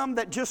there's some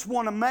that just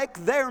want to make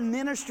their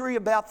ministry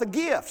about the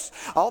gifts.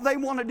 All they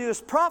want to do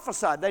is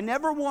prophesy. They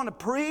never want to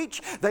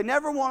preach. They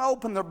never want to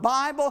open their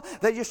Bible.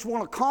 They just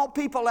want to call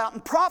people out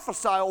and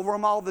prophesy over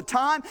them all the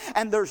time.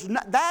 And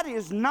that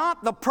is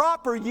not the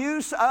proper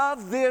use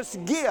of this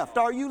gift.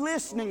 Are you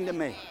listening to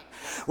me?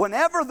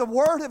 Whenever the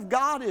Word of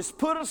God is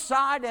put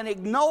aside and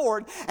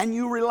ignored, and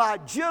you rely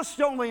just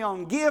only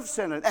on gifts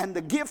and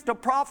the gift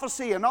of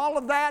prophecy and all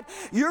of that,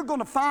 you're going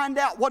to find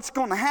out what's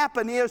going to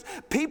happen is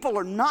people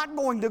are not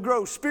going to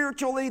grow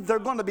spiritually. They're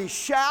going to be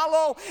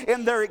shallow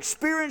in their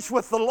experience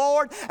with the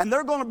Lord, and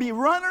they're going to be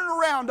running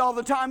around all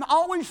the time,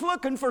 always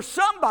looking for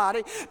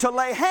somebody to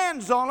lay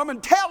hands on them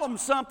and tell them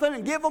something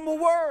and give them a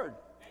word.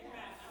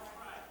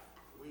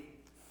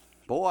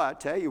 Boy, I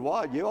tell you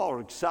what, you all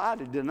are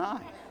excited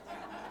tonight.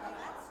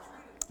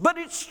 But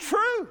it's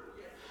true.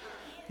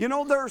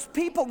 There's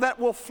people that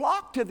will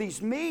flock to these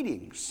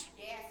meetings.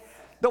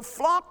 They'll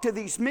flock to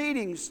these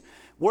meetings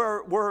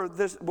where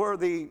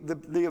the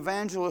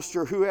evangelist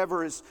or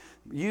whoever is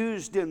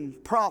used in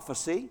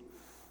prophecy,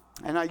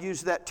 and I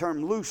use that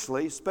term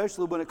loosely,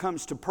 especially when it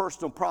comes to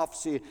personal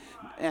prophecy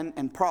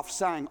and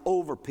prophesying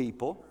over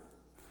people.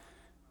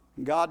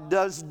 God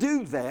does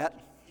do that,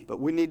 but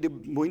we need to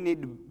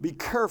be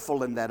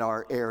careful in that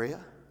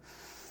area.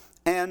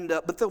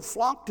 But they'll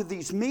flock to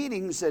these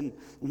meetings and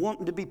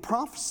wanting to be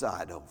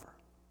prophesied over.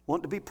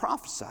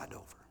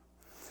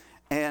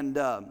 And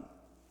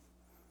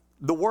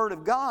the Word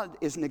of God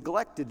is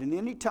neglected. And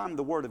anytime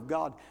the Word of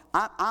God,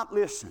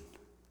 listen,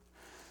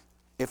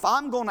 if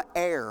I'm going to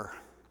err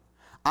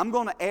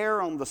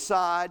on the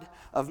side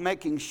of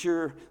making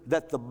sure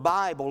that the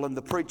Bible and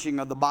the preaching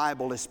of the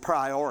Bible is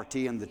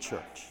priority in the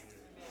church.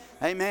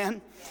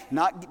 Amen?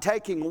 Not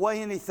taking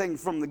away anything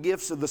from the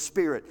gifts of the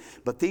Spirit,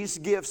 but these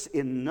gifts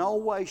in no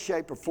way,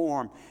 shape, or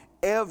form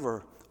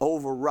ever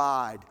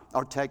override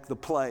or take the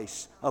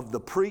place of the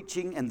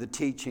preaching and the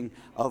teaching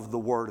of the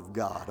Word of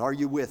God. Are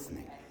you with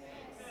me?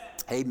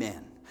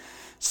 Amen.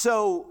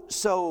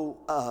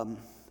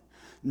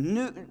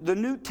 The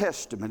New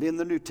Testament, in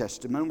the New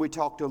Testament, we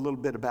talked a little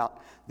bit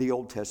about the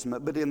Old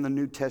Testament, but in the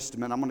New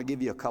Testament, I'm going to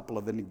give you a couple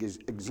of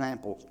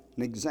examples.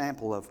 An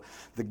example of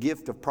the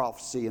gift of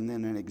prophecy, and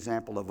then an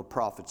example of a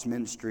prophet's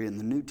ministry in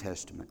the New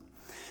Testament.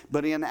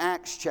 But in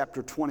Acts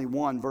chapter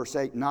 21, verse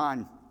 8 and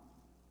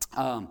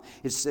 9,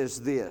 it says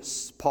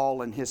this: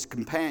 Paul and his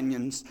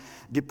companions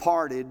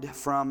departed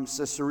from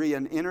Caesarea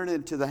and entered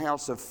into the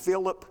house of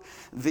Philip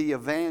the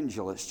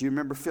evangelist. You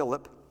remember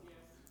Philip?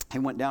 He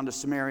went down to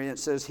Samaria. It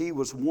says he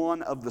was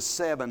one of the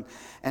 7,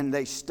 and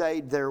they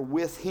stayed there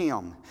with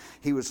him.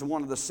 He was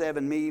one of the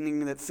 7,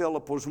 meaning that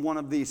Philip was one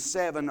of the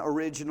 7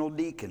 original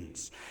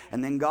deacons.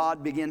 And then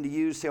God began to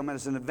use him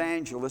as an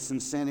evangelist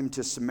and sent him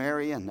to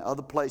Samaria and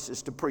other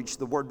places to preach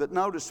the word. But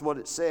notice what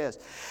it says.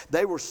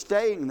 They were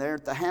staying there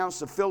at the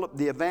house of Philip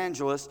the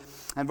evangelist.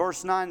 And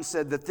verse 9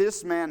 said that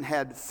this man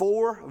had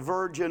 4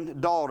 virgin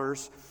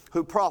daughters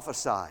who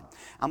prophesied.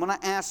 I'm going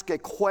to ask a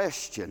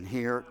question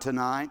here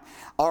tonight.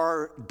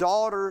 Are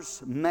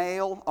daughters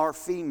male or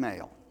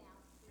female?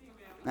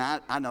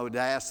 Now, I know to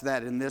ask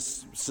that in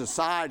this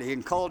society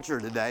and culture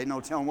today, no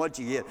telling what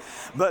you get.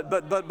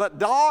 But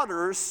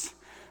daughters,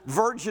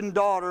 virgin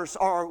daughters,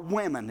 are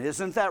women.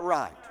 Isn't that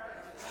right?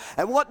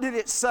 And what did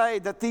it say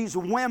that these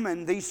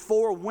women, these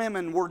 4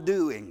 women, were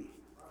doing?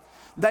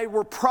 They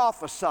were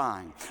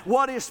prophesying.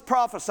 What is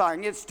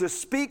prophesying? It's to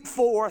speak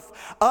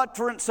forth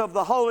utterance of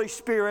the Holy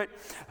Spirit,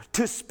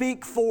 to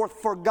speak forth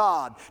for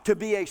God, to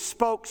be a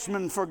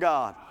spokesman for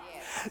God.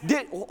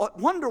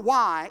 Wonder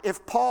why,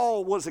 if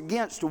Paul was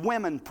against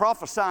women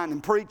prophesying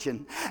and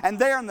preaching, and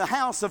there in the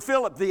house of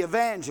Philip the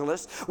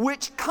evangelist,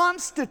 which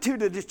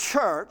constituted a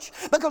church,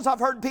 because I've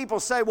heard people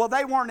say, well,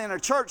 they weren't in a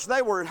church,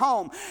 they were at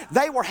home.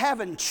 They were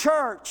having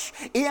church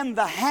in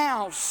the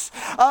house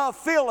of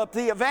Philip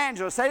the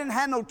evangelist. They didn't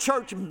have no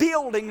church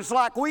buildings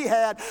like we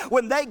had.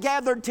 When they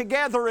gathered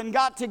together and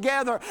got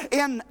together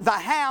in the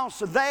house,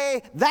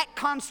 that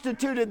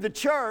constituted the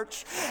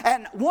church.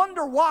 And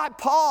wonder why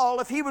Paul,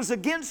 if he was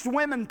against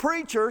women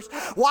preachers,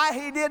 why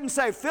he didn't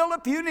say,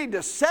 Philip, you need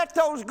to set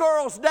those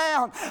girls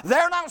down.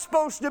 They're not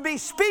supposed to be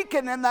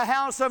speaking in the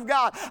house of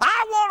God.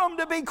 I want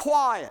them to be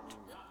quiet.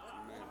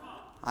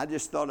 I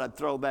just thought I'd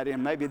throw that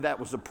in. Maybe that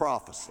was a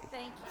prophecy.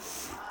 Thank you.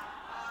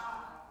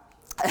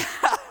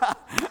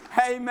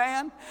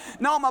 Amen.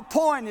 Now my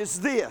point is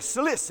this.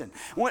 Listen,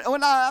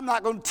 I'm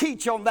not going to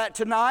teach on that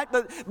tonight,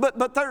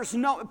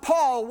 but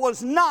Paul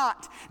was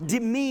not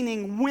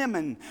demeaning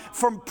women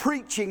from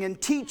preaching and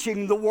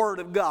teaching the Word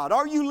of God.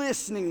 Are you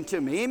listening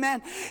to me?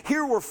 Amen.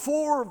 Here were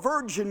 4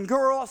 virgin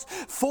girls,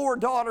 4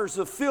 daughters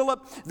of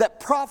Philip that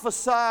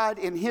prophesied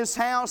in his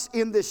house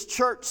in this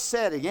church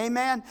setting.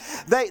 Amen.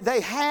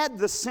 They had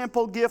the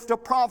simple gift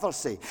of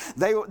prophecy.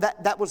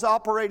 That was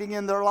operating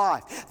in their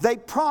life. They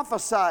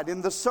prophesied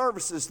in the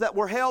services that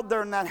were held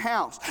there in that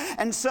house.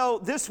 And so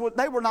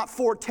they were not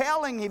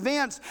foretelling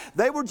events.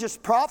 They were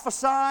just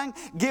prophesying,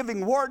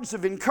 giving words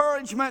of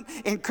encouragement.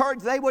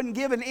 They wasn't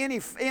giving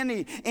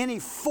any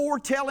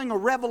foretelling or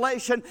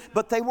revelation,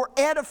 but they were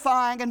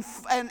edifying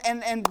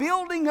and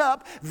building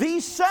up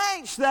these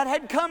saints that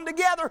had come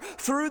together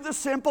through the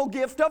simple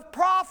gift of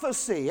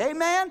prophecy.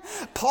 Amen.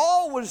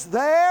 Paul was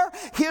there.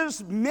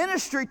 His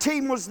ministry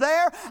team was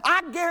there.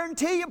 I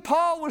guarantee you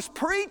Paul was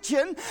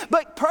preaching,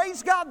 but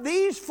praise God,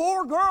 these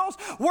 4 girls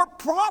were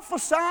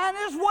prophesying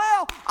as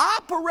well,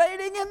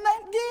 operating in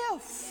that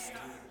gift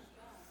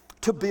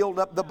to build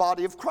up the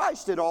body of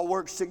Christ. It all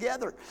works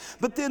together.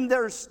 But then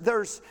there's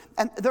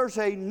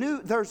a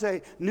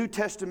New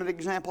Testament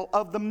example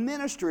of the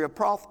ministry of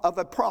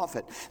a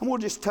prophet. And we'll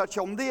just touch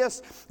on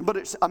this, but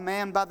it's a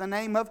man by the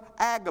name of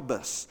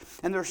Agabus.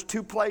 And there's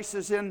 2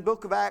 places in the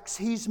book of Acts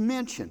he's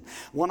mentioned.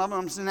 One of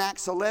them is in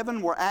Acts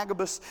 11, where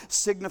Agabus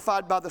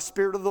signified by the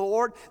Spirit of the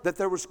Lord that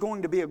there was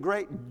going to be a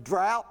great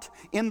drought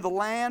in the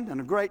land and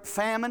a great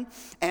famine.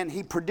 And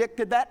he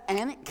predicted that,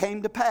 and it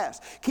came to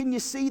pass. Can you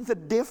see the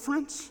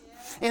difference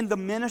in the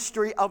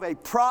ministry of a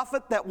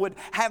prophet that would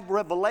have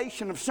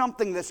revelation of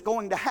something that's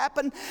going to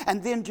happen,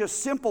 and then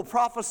just simple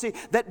prophecy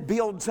that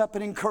builds up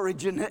and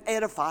encourages and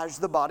edifies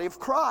the body of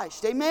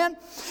Christ? Amen?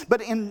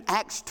 But in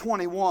Acts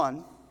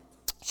 21,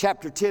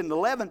 chapter 10 and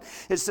 11,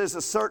 it says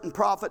a certain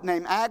prophet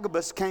named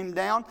Agabus came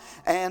down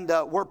and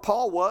where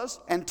Paul was,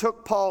 and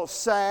took Paul's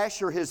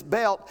sash or his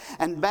belt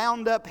and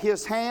bound up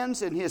his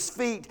hands and his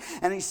feet,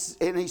 and he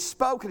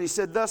spoke and he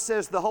said, thus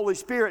says the Holy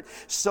Spirit,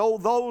 so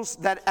those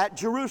that at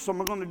Jerusalem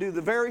are going to do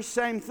the very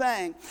same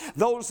thing.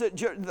 Those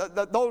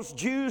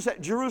Jews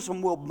at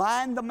Jerusalem will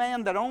bind the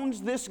man that owns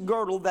this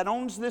girdle, that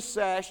owns this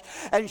sash,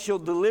 and shall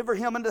deliver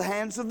him into the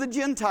hands of the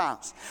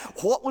Gentiles.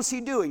 What was he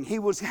doing?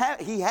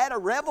 He had a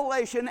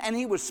revelation, and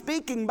he was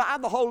speaking by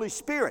the Holy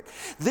Spirit.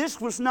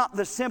 This was not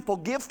the simple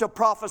gift of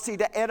prophecy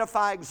to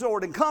edify,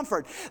 exhort, and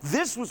comfort.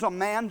 This was a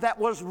man that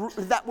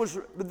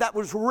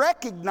was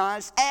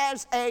recognized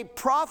as a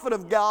prophet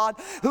of God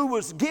who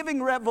was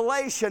giving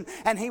revelation,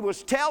 and he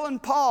was telling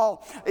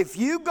Paul, if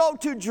you go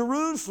to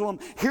Jerusalem,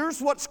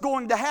 here's what's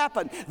going to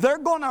happen. They're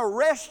going to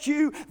arrest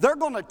you. They're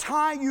going to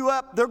tie you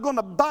up. They're going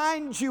to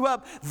bind you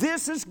up.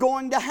 This is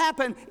going to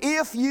happen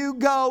if you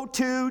go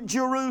to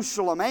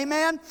Jerusalem.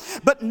 Amen?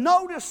 But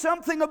notice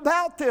something about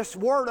about this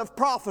word of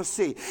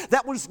prophecy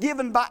that was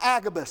given by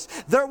Agabus.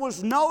 There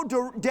was no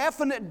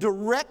definite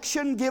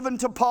direction given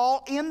to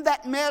Paul in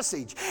that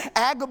message.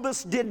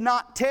 Agabus did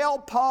not tell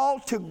Paul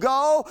to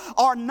go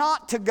or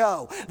not to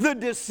go. The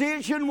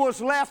decision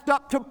was left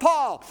up to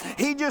Paul.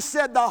 He just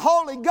said, the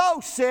Holy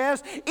Ghost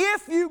says,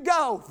 if you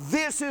go,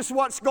 this is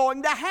what's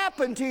going to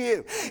happen to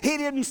you. He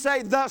didn't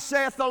say, thus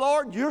saith the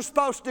Lord, you're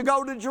supposed to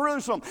go to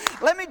Jerusalem.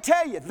 Let me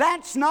tell you,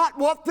 that's not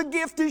what the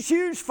gift is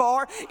used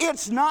for.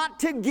 It's not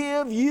to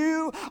give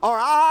you or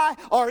I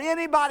or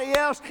anybody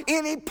else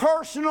any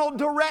personal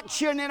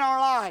direction in our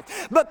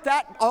life. But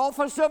that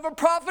office of a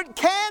prophet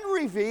can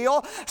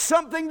reveal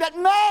something that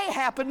may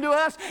happen to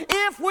us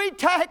if we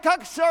take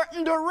a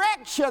certain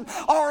direction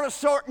or a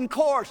certain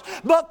course.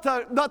 But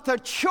the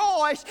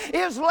choice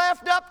is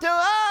left up to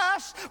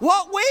us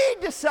what we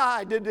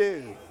decide to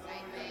do.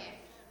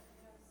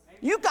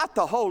 You got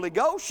the Holy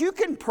Ghost. You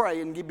can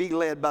pray and be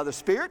led by the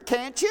Spirit,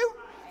 can't you?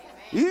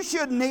 You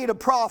shouldn't need a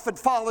prophet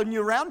following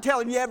you around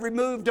telling you every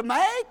move to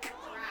make.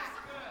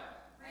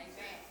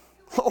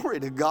 Glory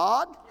to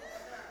God.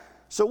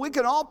 So we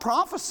can all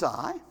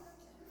prophesy,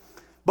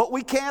 but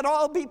we can't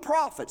all be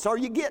prophets. Are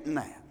you getting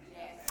that?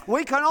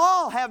 We can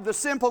all have the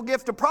simple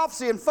gift of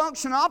prophecy and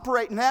function,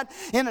 operate in that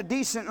in a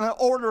decent and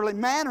orderly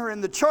manner in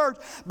the church,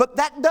 but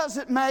that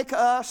doesn't make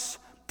us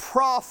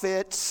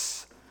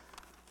prophets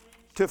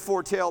to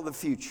foretell the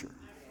future.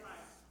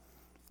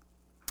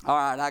 All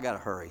right, I got to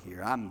hurry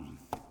here.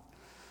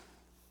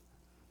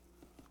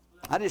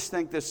 I just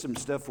think there's some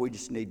stuff we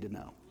just need to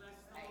know.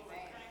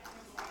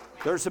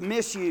 There's a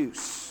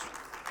misuse.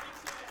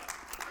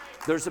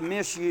 There's a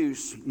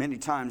misuse many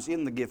times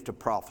in the gift of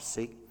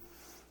prophecy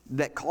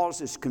that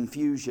causes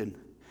confusion,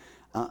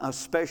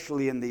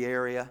 especially in the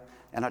area,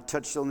 and I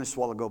touched on this a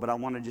while ago, but I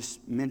want to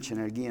just mention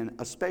it again,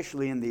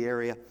 especially in the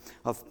area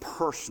of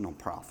personal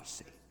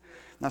prophecy.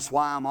 That's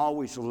why I'm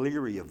always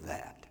leery of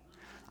that.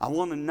 I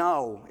want to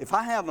know, if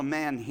I have a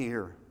man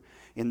here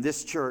in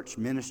this church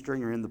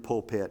ministering or in the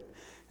pulpit,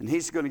 and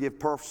he's going to give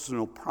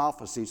personal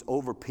prophecies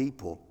over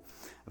people,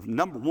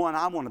 number one,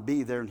 I want to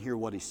be there and hear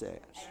what he says.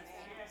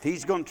 If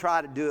he's going to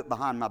try to do it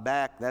behind my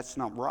back, that's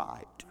not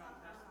right.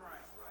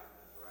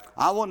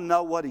 I want to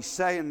know what he's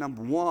saying,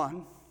 number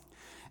one.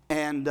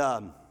 And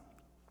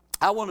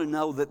I want to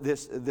know that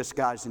this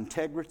guy's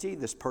integrity,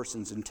 this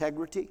person's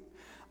integrity.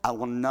 I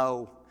want to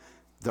know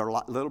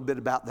a little bit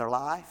about their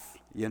life,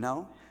 you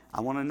know.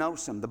 I want to know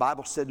some. The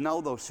Bible said, know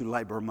those who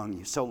labor among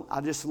you. So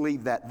I'll just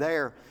leave that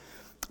there.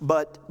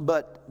 But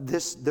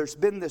there's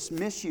been this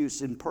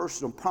misuse in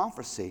personal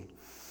prophecy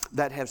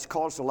that has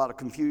caused a lot of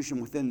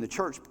confusion within the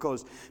church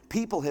because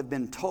people have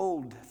been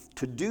told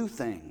to do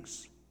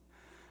things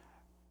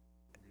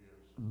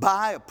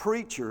by a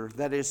preacher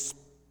that is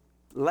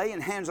laying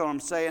hands on them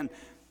saying,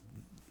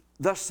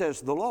 thus says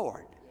the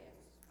Lord.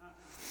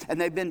 And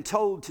they've been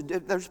told to do,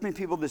 there's been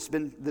people that's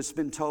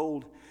been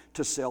told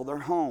to sell their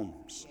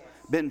homes,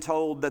 been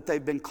told that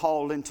they've been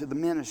called into the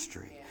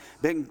ministry,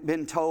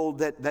 been told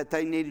that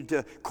they needed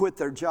to quit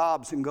their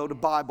jobs and go to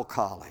Bible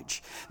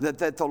college, that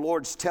the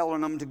Lord's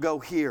telling them to go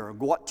here,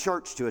 what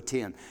church to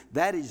attend.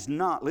 That is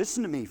not,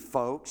 listen to me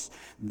folks,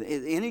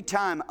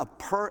 anytime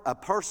a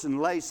person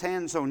lays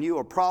hands on you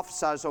or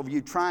prophesies over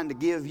you trying to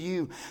give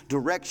you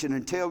direction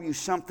and tell you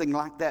something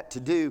like that to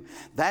do,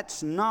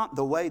 that's not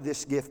the way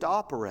this gift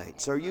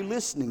operates. Are you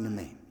listening to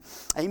me?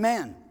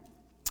 Amen.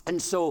 And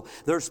so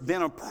there's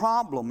been a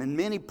problem in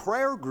many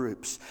prayer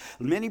groups,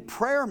 many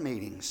prayer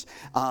meetings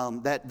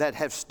that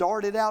have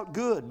started out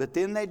good, but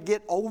then they'd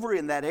get over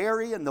in that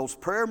area in those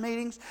prayer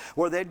meetings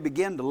where they'd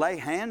begin to lay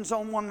hands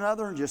on one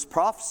another and just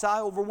prophesy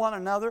over one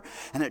another,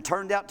 and it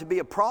turned out to be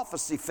a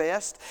prophecy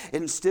fest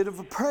instead of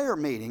a prayer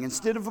meeting,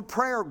 instead of a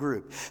prayer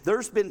group.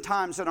 There's been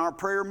times in our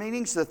prayer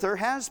meetings that there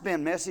has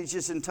been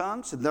messages in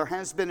tongues and there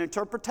has been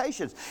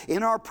interpretations.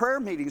 In our prayer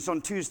meetings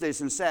on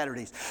Tuesdays and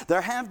Saturdays,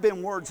 there have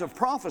been words of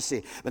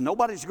prophecy. But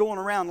nobody's going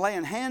around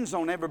laying hands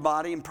on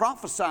everybody and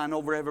prophesying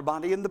over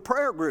everybody in the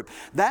prayer group.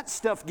 That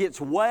stuff gets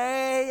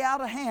way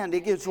out of hand.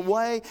 It gets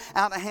way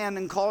out of hand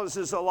and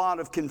causes a lot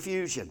of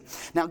confusion.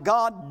 Now,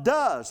 God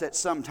does at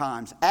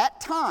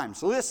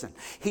times, listen,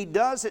 He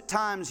does at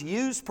times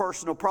use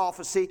personal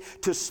prophecy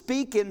to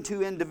speak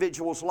into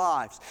individuals'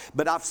 lives.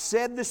 But I've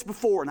said this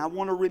before, and I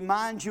want to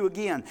remind you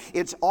again,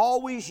 it's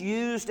always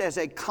used as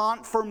a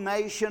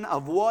confirmation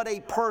of what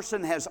a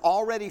person has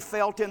already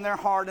felt in their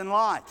heart and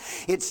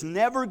life. It's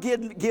never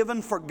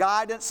given for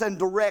guidance and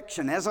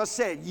direction. As I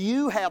said,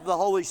 you have the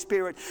Holy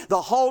Spirit.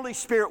 The Holy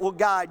Spirit will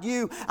guide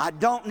you. I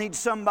don't need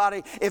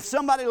somebody. If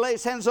somebody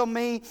lays hands on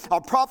me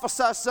or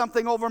prophesies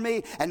something over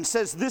me and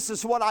says, this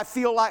is what I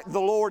feel like the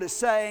Lord is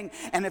saying,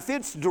 and if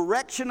it's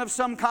direction of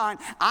some kind,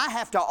 I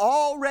have to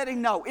already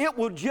know. It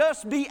will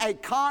just be a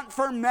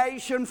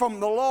confirmation from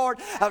the Lord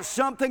of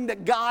something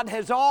that God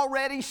has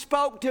already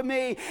spoke to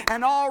me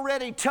and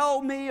already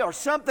told me, or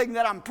something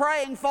that I'm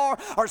praying for,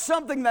 or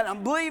something that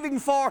I'm believing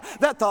for,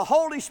 that the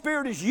Holy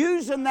Spirit is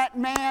using that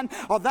man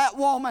or that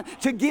woman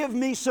to give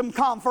me some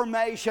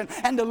confirmation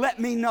and to let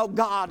me know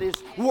God is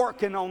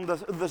working on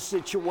the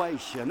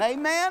situation.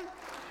 Amen?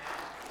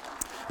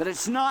 But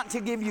it's not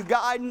to give you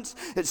guidance.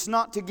 It's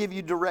not to give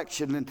you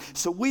direction. And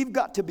so we've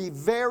got to be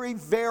very,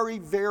 very,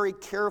 very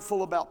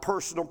careful about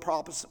personal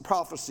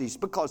prophecies,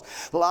 because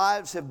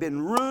lives have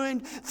been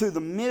ruined through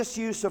the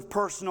misuse of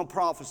personal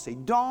prophecy.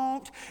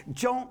 Don't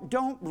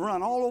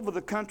run all over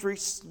the country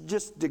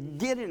just to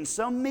get in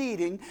some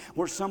meeting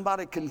where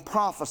somebody can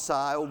prophesy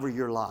over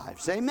your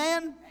lives.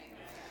 Amen?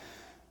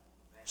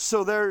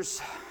 So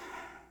there's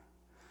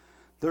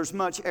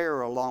much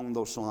error along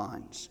those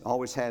lines.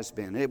 Always has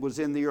been. It was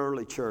in the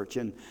early church,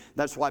 and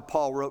that's why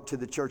Paul wrote to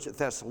the church at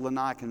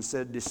Thessalonica and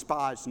said,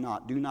 despise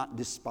not, do not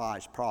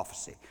despise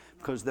prophecy,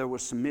 because there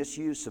was some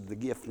misuse of the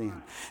gift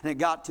then. And it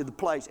got to the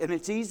place, and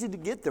it's easy to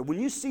get there.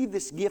 When you see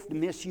this gift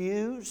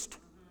misused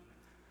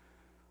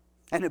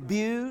and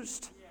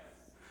abused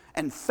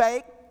and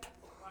faked,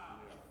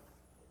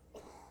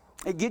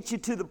 it gets you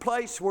to the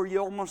place where you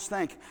almost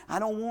think, I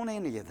don't want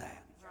any of that.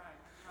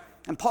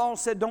 And Paul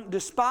said, don't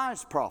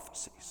despise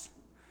prophecies.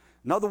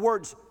 In other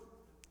words,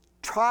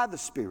 try the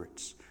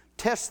spirits,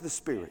 test the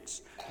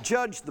spirits,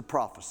 judge the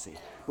prophecy.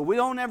 But we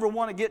don't ever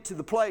want to get to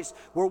the place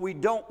where we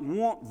don't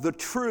want the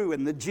true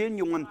and the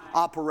genuine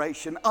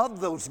operation of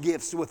those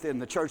gifts within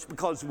the church,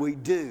 because we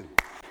do.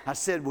 I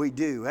said we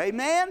do.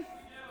 Amen?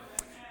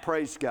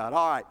 Praise God.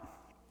 All right.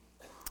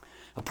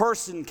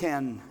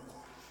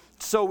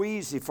 It's so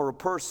easy for a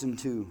person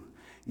to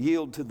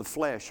yield to the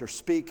flesh or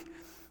speak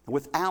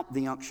without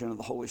the unction of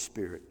the Holy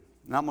Spirit.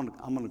 And I'm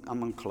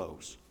going to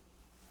close.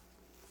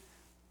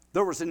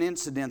 There was an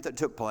incident that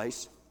took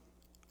place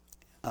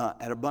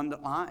at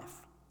Abundant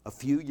Life a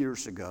few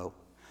years ago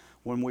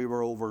when we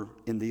were over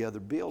in the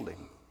other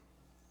building.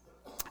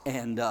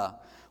 And it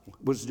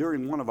was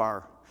during one of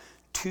our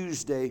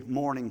Tuesday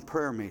morning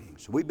prayer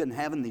meetings. We've been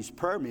having these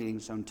prayer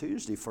meetings on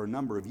Tuesday for a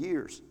number of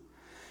years.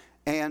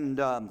 And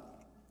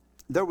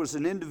there was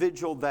an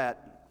individual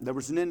that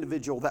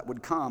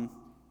would come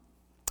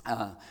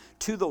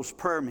to those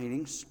prayer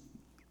meetings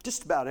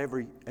just about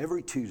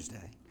every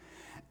Tuesday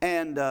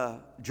and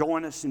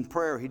join us in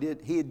prayer. He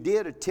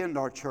did attend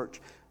our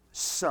church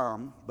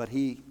some, but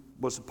he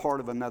was a part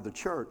of another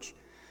church.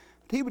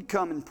 He would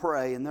come and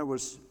pray, and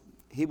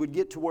he would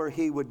get to where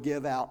he would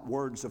give out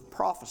words of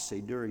prophecy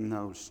during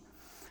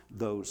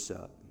those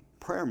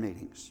prayer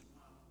meetings.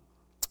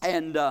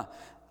 And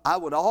I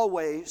would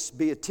always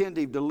be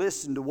attentive to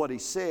listen to what he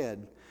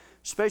said,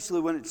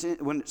 especially when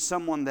it's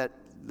someone that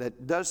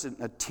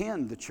doesn't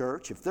attend the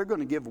church. If they're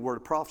going to give a word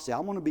of prophecy, I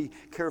want to be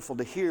careful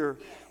to hear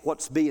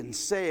what's being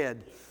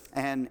said.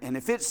 And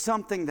if it's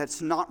something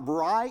that's not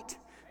right,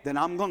 then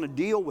I'm going to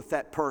deal with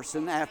that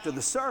person after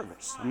the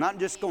service. I'm not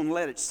just going to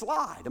let it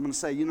slide. I'm going to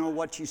say,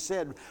 what you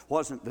said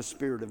wasn't the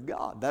Spirit of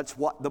God. That's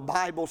what the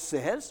Bible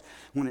says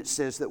when it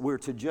says that we're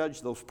to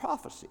judge those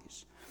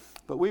prophecies.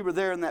 But we were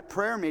there in that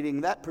prayer meeting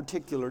that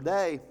particular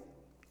day,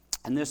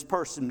 and this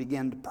person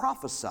began to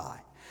prophesy.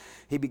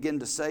 He began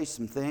to say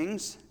some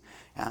things.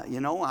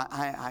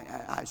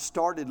 I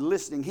started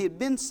listening. He had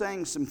been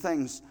saying some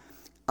things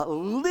a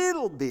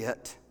little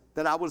bit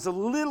that I was a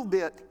little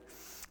bit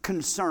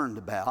concerned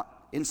about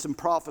in some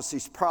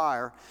prophecies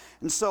prior.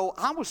 And so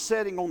I was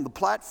sitting on the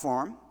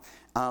platform.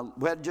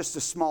 We had just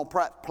a small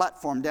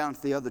platform down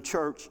at the other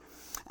church.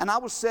 And I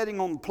was sitting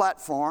on the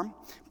platform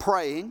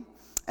praying.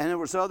 And there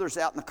was others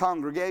out in the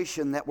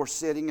congregation that were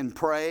sitting and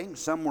praying.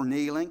 Some were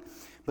kneeling.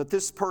 But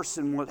this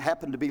person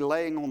happened to be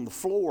laying on the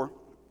floor.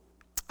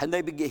 And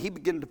he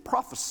began to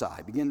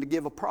prophesy, began to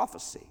give a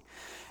prophecy.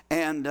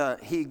 And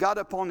he got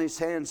up on his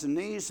hands and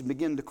knees and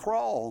began to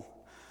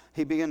crawl.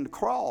 He began to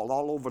crawl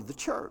all over the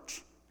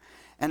church.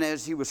 And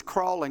as he was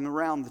crawling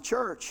around the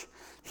church,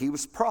 he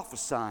was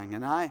prophesying.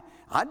 And I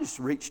just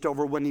reached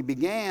over when he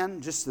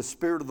began. Just the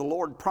Spirit of the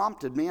Lord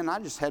prompted me. And I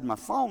just had my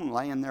phone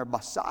laying there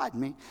beside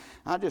me.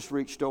 I just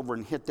reached over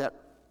and hit that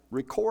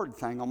record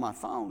thing on my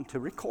phone to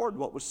record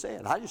what was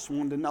said. I just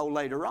wanted to know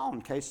later on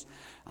in case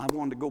I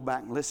wanted to go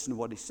back and listen to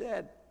what he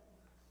said.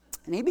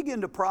 And he began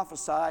to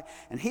prophesy,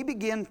 and he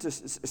began to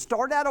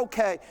start out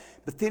okay,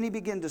 but then he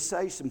began to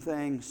say some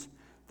things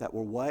that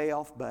were way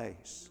off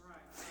base.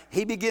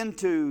 He began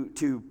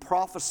to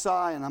prophesy,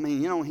 and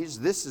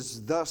this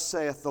is thus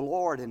saith the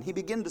Lord, and he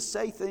began to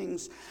say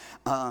things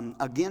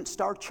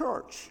against our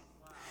church.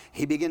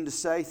 He began to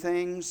say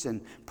things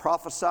and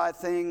prophesy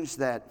things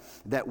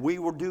that we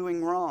were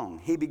doing wrong.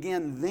 He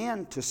began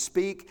then to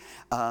speak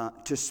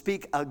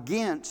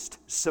against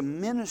some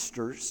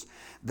ministers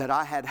that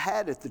I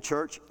had at the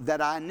church that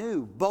I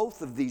knew,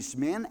 both of these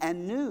men,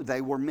 and knew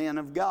they were men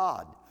of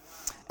God.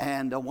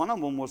 And one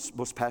of them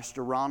was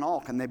Pastor Ron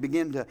Alk, and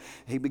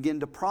he began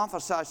to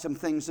prophesy some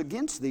things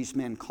against these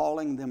men,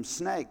 calling them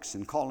snakes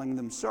and calling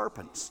them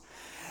serpents.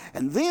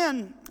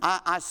 then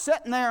I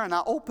sat in there and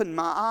I opened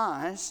my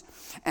eyes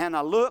and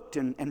I looked,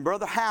 and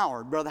Brother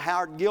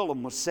Howard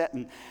Gillum was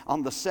sitting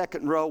on the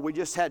second row. We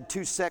just had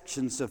 2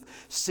 sections of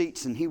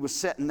seats, and he was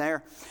sitting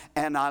there.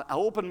 And I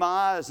opened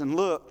my eyes and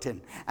looked,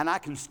 and I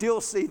can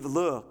still see the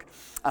look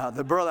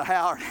that Brother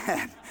Howard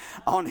had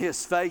on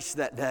his face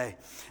that day.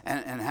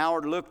 And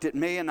Howard looked at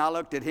me, and I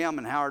looked at him,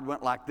 and Howard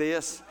went like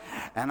this,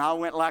 and I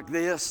went like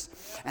this.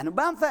 And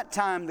about that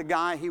time, the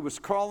guy, he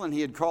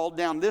had crawled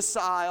down this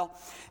aisle,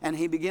 and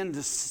he began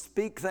to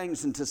speak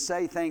things and to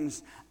say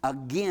things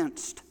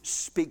against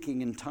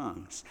speaking in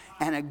tongues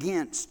and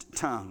against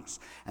tongues.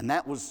 And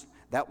that was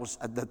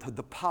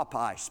the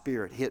Popeye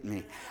spirit hit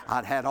me.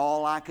 I'd had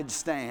all I could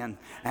stand,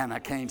 and I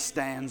can't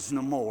stand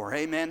no more.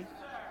 Amen.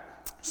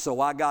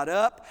 So I got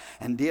up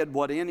and did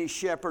what any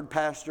shepherd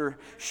pastor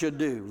should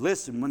do.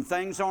 Listen, when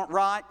things aren't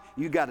right,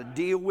 you got to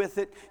deal with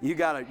it. You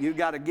got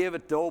to give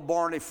it to old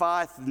Barney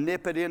Fife and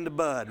nip it in the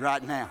bud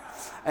right now.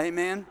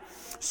 Amen.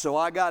 So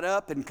I got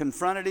up and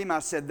confronted him. I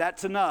said,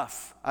 "That's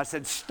enough." I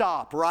said,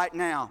 "Stop right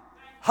now.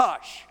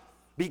 Hush.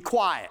 Be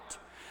quiet."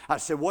 I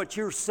said, "What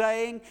you're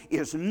saying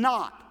is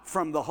not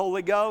from the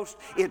Holy Ghost.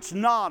 It's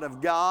not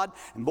of God."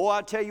 And boy,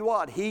 I tell you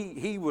what,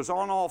 he was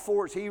on all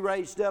fours. He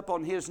raised up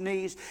on his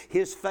knees.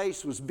 His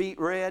face was beet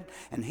red,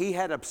 and he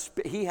had a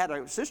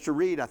Sister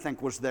Reed, I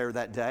think, was there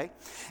that day,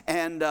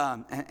 and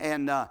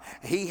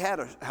he had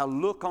a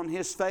look on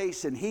his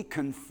face, and he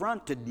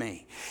confronted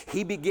me.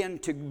 He began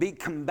to be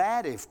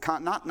combative,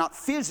 not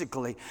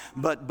physically,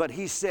 but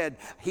he said,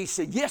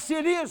 "Yes,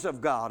 it is of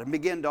God," and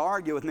began to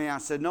argue with me. I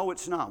said, "No,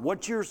 it's not.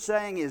 What you're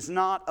saying is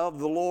not of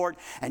the Lord,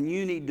 and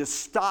you need to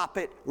stop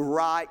it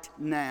right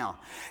now."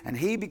 And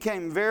he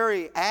became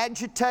very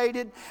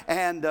agitated,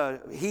 and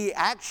he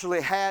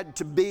actually had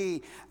to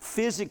be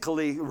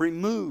physically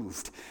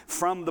removed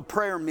from the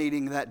prayer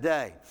meeting that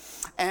day.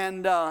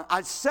 And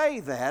I say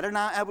that, and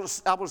I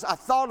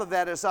thought of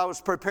that as I was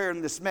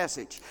preparing this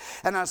message.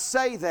 And I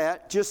say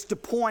that just to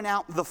point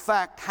out the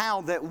fact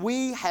how that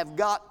we have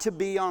got to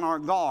be on our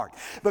guard,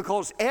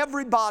 because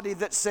everybody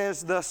that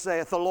says, "Thus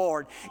saith the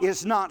Lord,"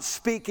 is not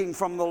speaking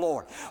from the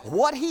Lord.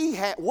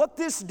 What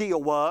this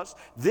deal was,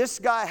 this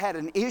guy had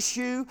an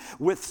issue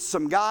with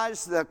some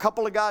guys, a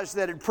couple of guys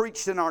that had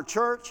preached in our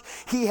church.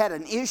 He had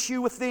an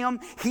issue with them.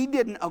 He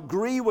didn't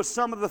agree with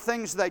some of the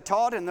things they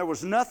taught, and there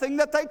was nothing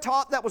that they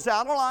taught that was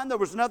out of line. There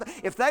was nothing.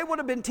 If they would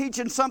have been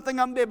teaching something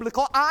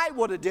unbiblical, I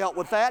would have dealt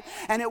with that,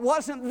 and it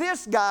wasn't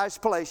this guy's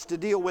place to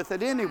deal with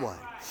it anyway.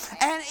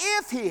 And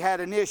if he had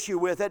an issue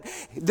with it,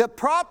 the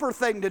proper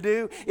thing to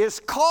do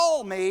is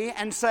call me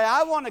and say,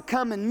 "I want to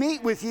come and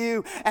meet with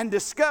you and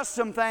discuss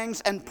some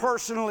things," and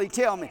personally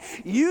tell me.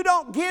 You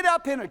don't get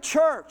up in a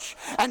church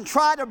and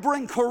try to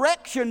bring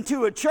correction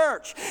to a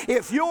church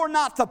if you're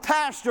not the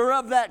pastor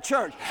of that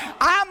church.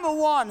 I'm the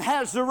one who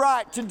has the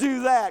right to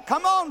do that.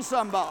 Come on,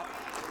 somebody.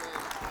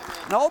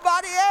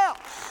 Nobody else.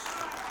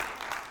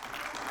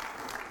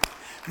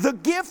 The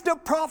gift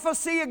of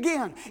prophecy,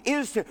 again,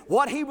 is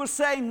what he was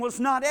saying was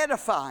not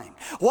edifying.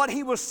 What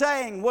he was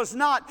saying was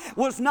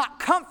not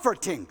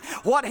comforting.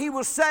 What he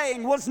was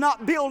saying was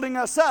not building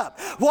us up.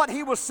 What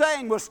he was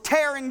saying was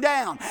tearing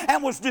down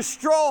and was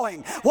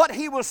destroying. What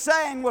he was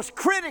saying was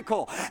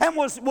critical and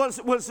was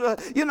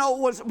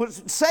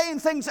saying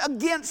things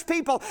against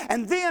people.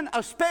 And then,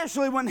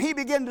 especially when he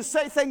began to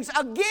say things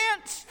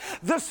against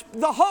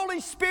the Holy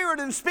Spirit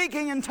and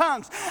speaking in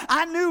tongues,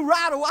 I knew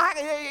right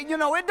away.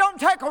 It don't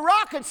take a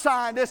rocket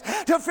scientist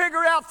to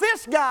figure out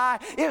this guy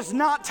is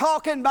not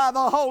talking by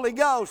the Holy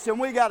Ghost, and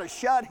we got to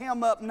shut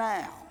him up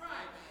now.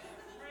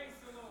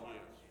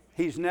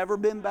 He's never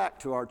been back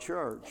to our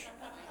church.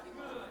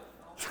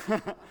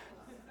 I've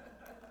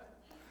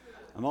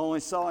only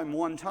saw him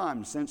one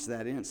time since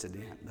that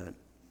incident, but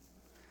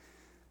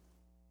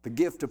the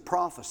gift of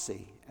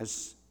prophecy,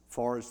 as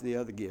far as the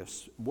other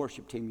gifts,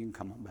 worship team, you can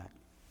come on back.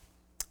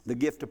 The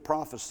gift of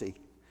prophecy,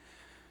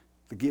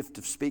 the gift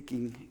of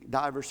speaking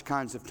diverse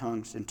kinds of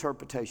tongues,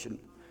 interpretation,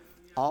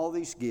 all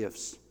these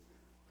gifts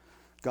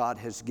God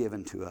has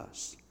given to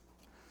us,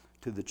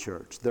 to the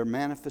church. They're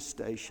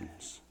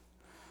manifestations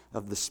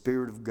of the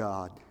Spirit of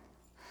God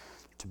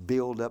to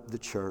build up the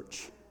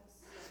church,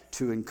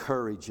 to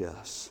encourage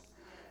us.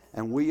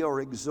 And we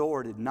are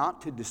exhorted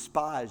not to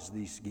despise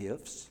these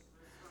gifts,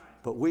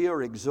 but we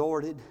are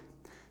exhorted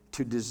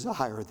to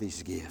desire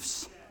these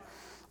gifts.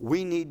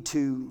 We need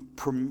to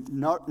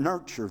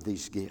nurture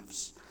these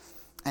gifts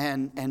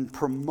and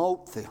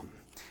promote them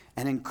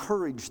and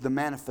encourage the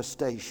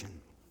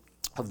manifestation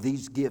of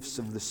these gifts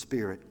of the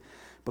Spirit,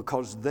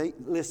 because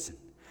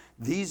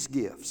these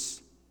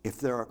gifts, if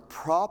they're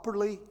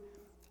properly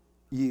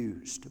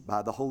used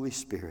by the Holy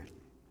Spirit,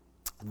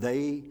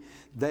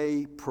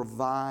 they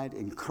provide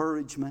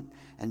encouragement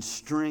and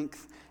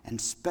strength and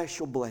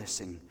special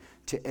blessing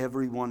to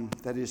everyone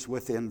that is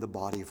within the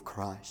body of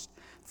Christ.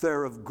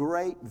 They're of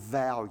great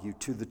value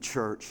to the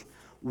church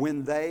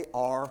when they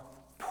are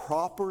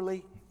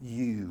properly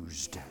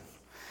used.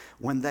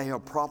 When they are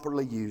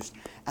properly used.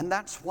 And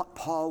that's what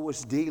Paul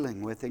was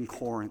dealing with in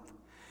Corinth.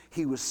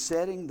 He was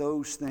setting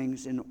those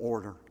things in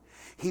order.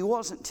 He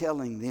wasn't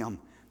telling them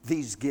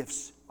these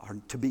gifts are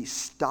to be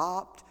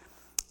stopped,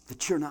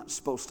 that you're not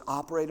supposed to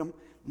operate them.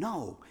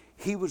 No,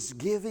 he was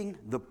giving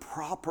the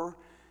proper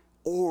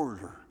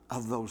order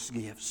of those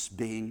gifts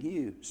being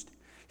used.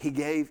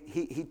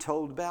 He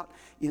told about,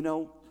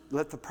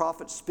 let the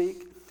prophets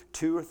speak,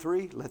 2 or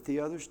 3, let the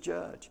others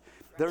judge.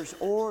 There's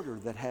order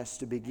that has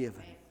to be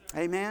given.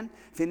 Amen?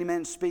 If any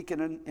man speak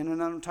in an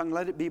unknown tongue,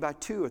 let it be by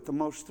 2, at the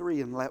most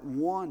 3, and let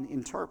 1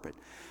 interpret.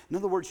 In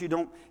other words,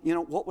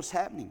 what was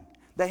happening?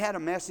 They had a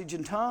message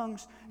in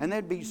tongues, and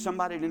there'd be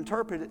somebody to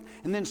interpret it,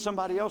 and then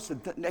somebody else,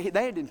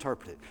 they'd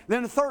interpret it.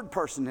 Then a third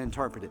person to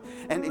interpret it.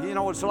 And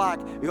it's like,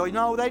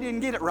 no, they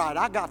didn't get it right.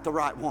 I got the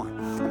right one.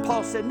 And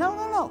Paul said,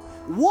 no.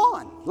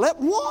 1. Let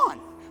 1.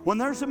 When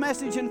there's a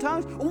message in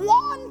tongues,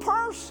 1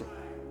 person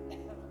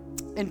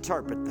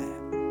interpret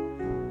that.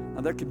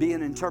 Now, there could be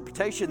an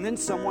interpretation. Then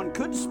someone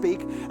could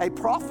speak a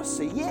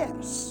prophecy,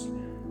 yes.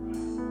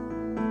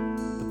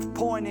 But the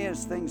point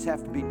is, things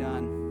have to be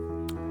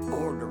done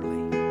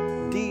orderly,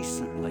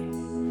 decently.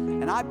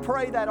 And I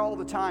pray that all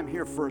the time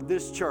here for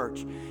this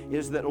church,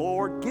 is that,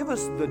 Lord, give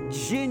us the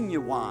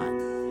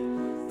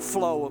genuine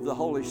flow of the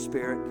Holy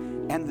Spirit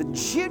and the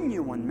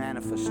genuine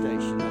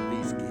manifestation of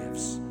these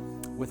gifts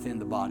within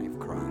the body of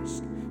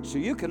Christ. So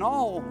you can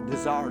all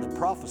desire to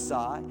prophesy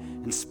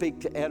and speak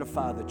to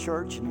edify the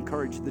church and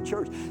encourage the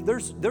church.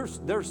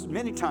 There's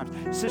many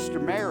times. Sister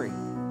Mary,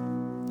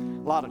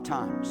 a lot of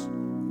times.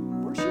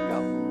 Where'd she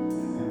go?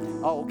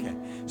 Oh, okay.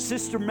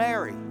 Sister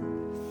Mary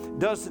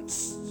doesn't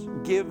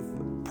give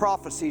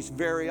prophecies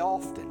very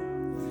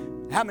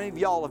often. How many of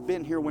y'all have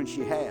been here when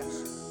she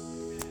has?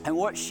 And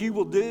what she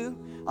will do,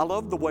 I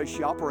love the way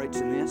she operates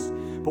in this,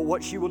 but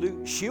what she will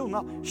do,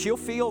 she'll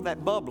feel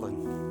that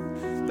bubbling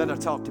that I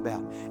talked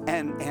about.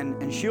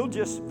 And she'll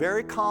just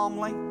very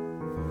calmly,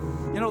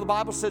 the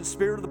Bible said the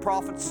spirit of the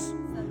prophets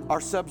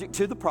are subject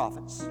to the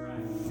prophets.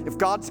 If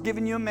God's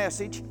given you a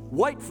message,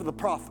 wait for the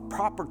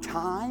proper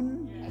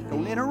time.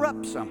 Don't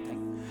interrupt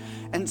something.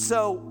 And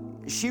so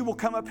she will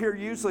come up here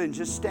usually and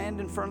just stand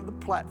in front of the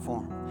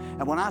platform.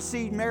 And when I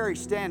see Mary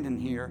standing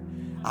here,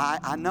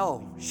 I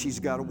know she's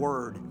got a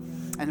word.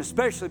 And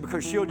especially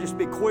because she'll just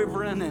be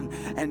quivering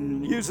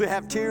and usually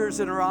have tears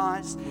in her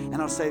eyes. And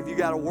I'll say, have you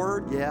got a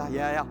word?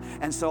 Yeah.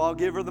 And so I'll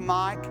give her the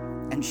mic,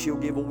 and she'll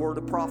give a word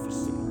of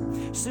prophecy.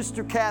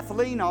 Sister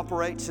Kathleen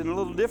operates in a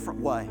little different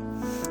way.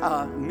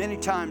 Many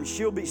times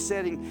she'll be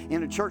sitting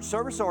in a church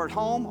service or at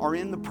home or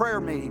in the prayer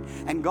meeting,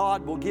 and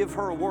God will give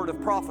her a word of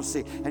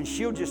prophecy, and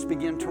she'll just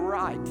begin to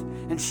write.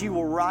 And she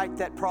will write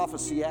that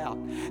prophecy out.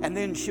 And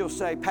then she'll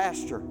say,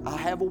 Pastor, I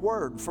have a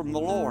word from the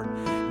Lord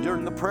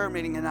during the prayer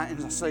meeting. And I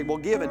say, well,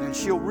 give it. And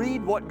she'll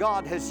read what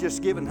God has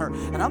just given her.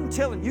 And I'm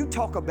telling you,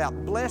 talk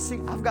about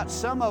blessing. I've got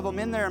some of them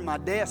in there in my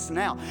desk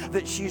now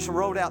that she's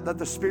wrote out, that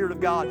the Spirit of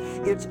God,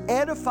 it's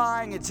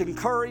edifying, it's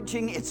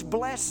encouraging, it's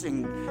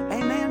blessing.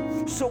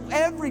 Amen? So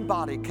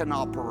everybody can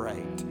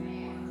operate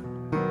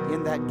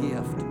in that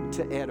gift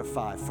to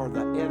edify, for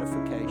the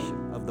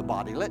edification of the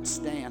body. Let's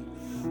stand.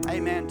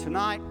 Amen.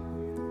 Tonight,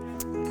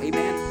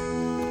 amen.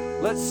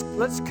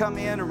 Let's come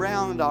in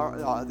around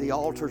the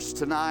altars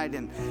tonight,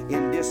 and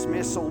in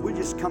dismissal, we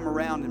just come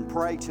around and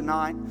pray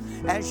tonight.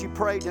 As you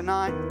pray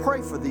tonight,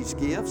 pray for these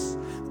gifts.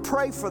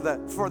 Pray for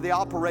the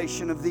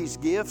operation of these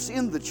gifts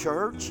in the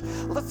church.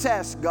 Let's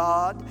ask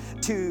God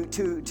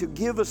to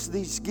give us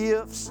these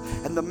gifts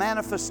and the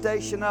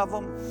manifestation of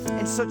them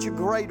in such a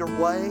greater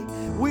way.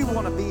 We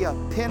want to be a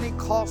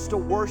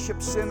Pentecostal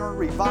worship center,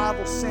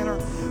 revival center.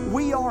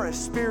 We are a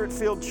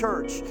Spirit-filled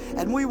church,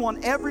 and we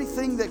want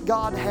everything that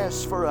God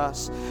has for us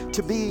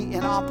to be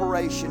in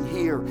operation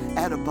here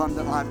at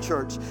Abundant Life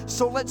Church.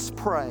 So let's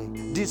pray,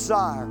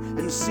 desire,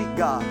 and seek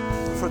God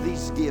for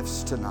these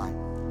gifts tonight.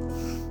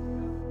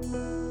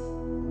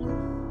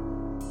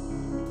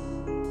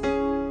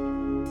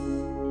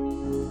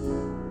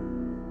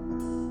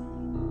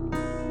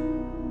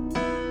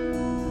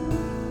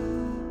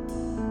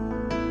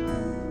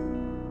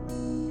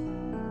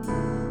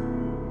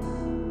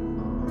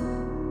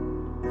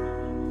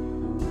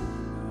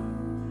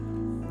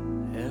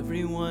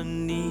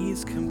 Everyone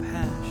needs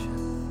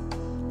compassion,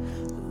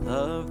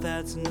 love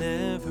that's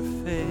never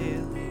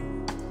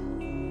failing.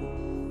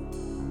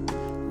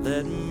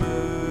 Let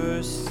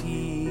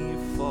mercy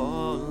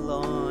fall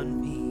on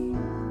me.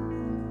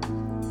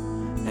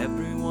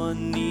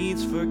 Everyone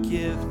needs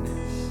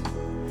forgiveness,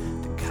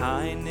 the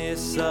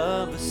kindness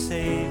of a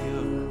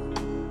Savior,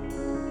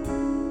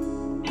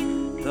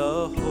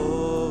 the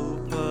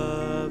hope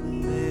of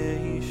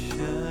nations.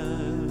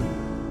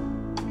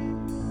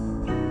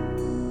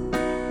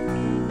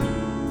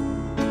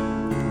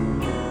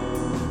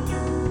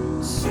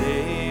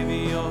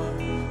 Savior,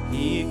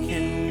 He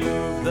can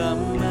move the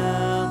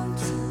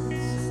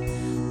mountains.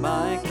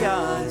 My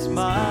God is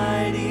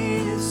mighty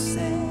to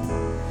save.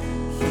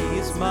 He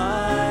is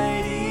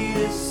mighty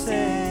to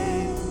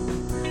save.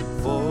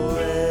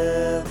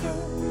 Forever,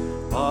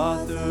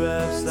 author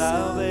of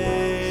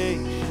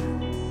salvation.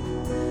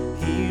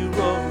 He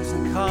wrote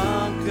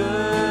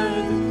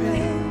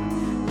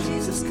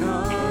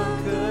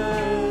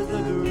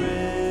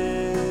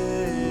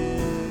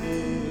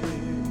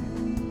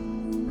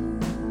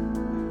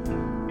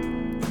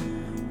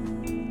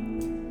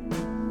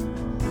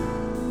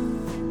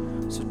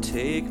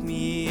Take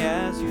me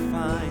as you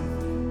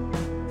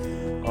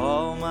find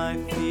all my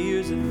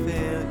fears and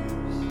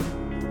failures.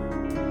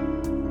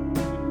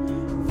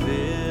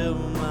 Fill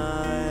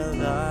my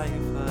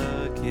life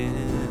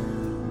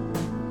again.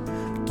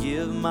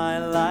 Give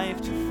my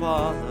life to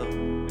follow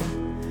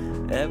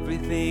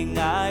everything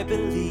I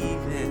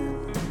believe in.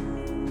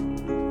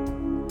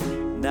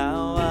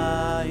 Now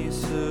I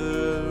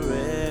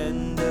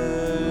surrender.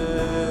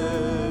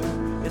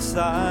 Yes,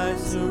 I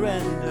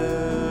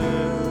surrender.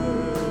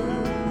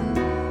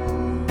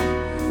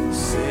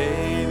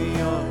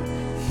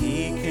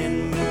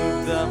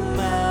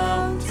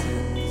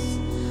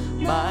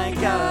 My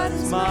God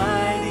is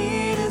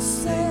mighty to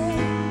save.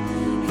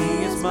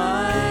 He is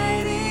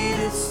mighty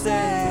to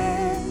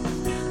save.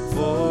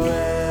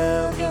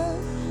 Forever,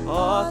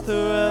 author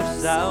of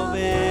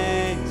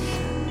salvation.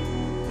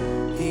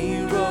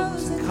 He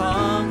rose and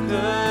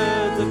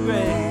conquered the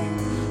grave.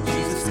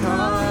 Jesus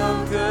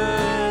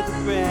conquered the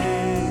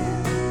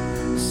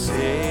grave.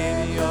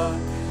 Savior,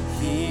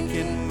 He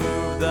can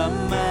move the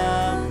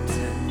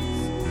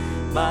mountains.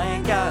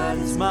 My God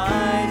is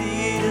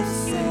mighty to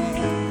save.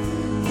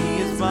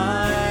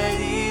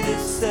 Mighty to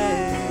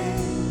save.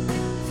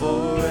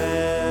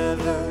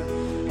 Forever,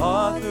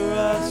 author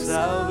of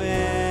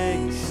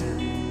salvation.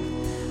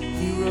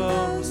 He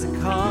rose and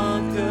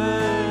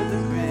conquered the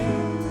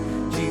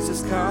grave.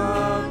 Jesus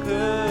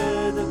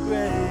conquered the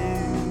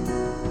grave.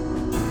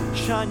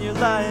 Shine your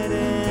light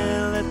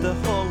and let the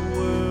whole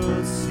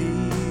world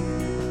see.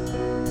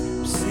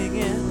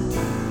 Singing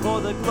for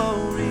the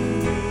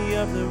glory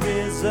of the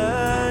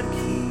risen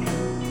King.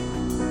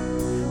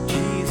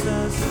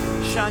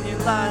 Shine your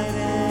light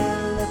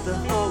and let the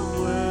whole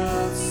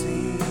world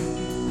see.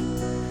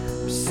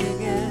 We're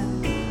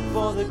singing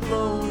for the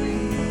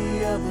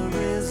glory of the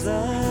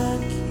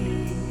risen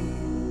King.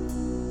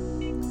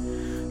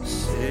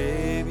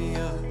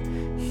 Savior,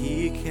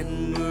 He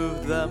can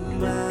move the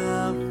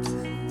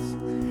mountains.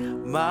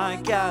 My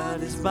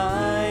God is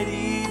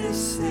mighty to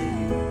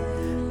save.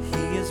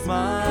 He is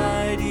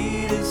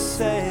mighty to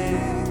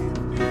save.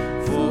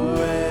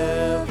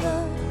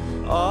 Forever,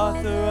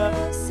 author of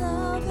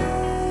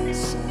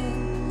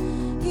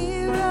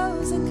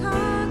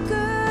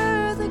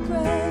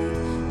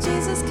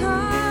Jesus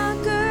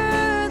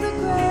conquered the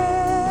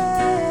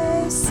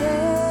grave.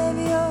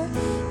 Savior,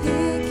 He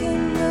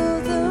can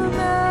move the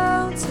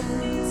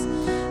mountains.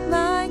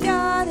 My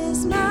God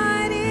is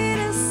mighty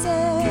to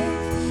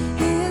save.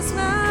 He is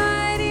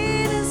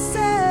mighty to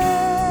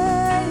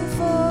save.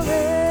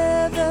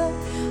 Forever,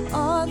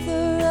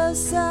 author of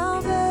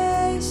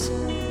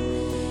salvation.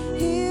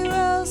 He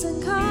rose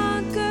and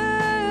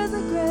conquered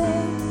the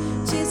grave.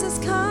 Jesus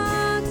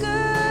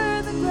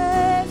conquered the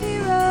grave. He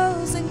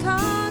rose and conquered.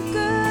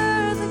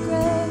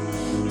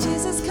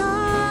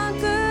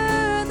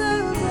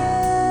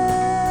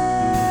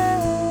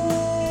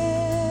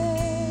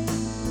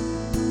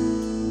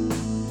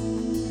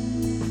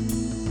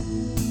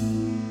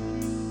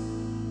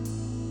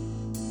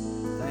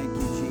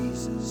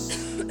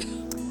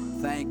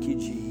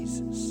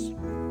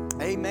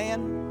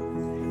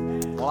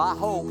 Amen. Well, I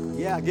hope,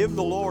 give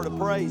the Lord a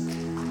praise.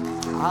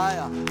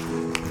 I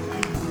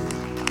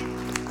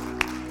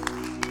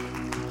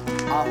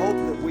hope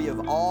that we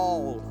have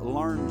all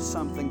learned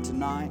something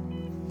tonight,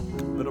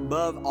 but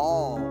above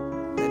all,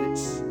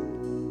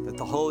 that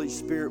the Holy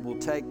Spirit will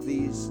take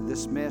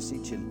this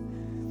message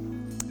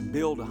and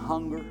build a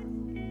hunger,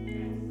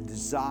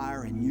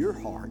 desire in your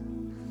heart,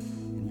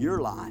 in your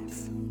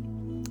life,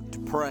 to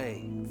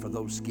pray for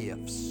those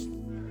gifts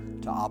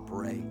to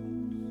operate.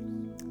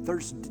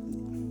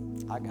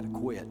 I got to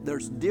quit.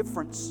 There's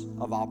difference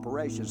of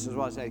operations. That's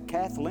why I say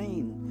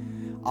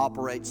Kathleen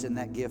operates in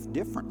that gift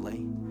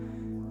differently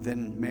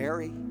than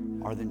Mary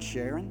or than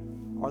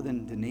Sharon or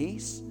than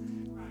Denise.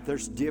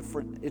 There's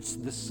different, it's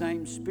the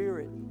same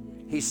Spirit.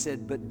 He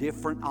said, but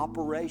different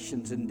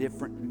operations and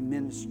different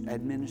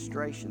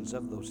administrations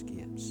of those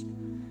gifts.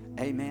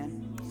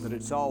 Amen. But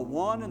it's all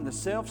one and the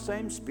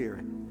self-same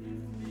Spirit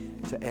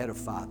to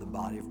edify the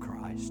body of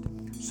Christ.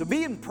 So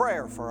be in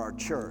prayer for our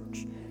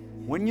church.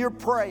 When you're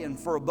praying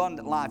for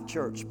Abundant Life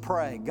Church,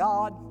 pray,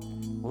 God,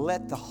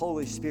 let the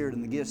Holy Spirit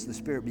and the gifts of the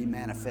Spirit be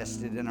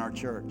manifested in our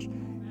church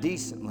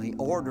decently,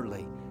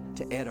 orderly,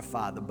 to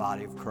edify the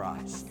body of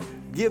Christ.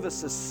 Give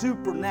us a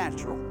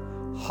supernatural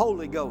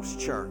Holy Ghost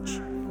church.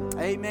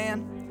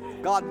 Amen.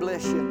 God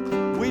bless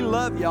you. We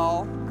love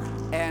y'all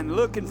and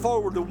looking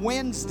forward to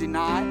Wednesday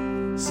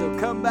night. So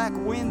come back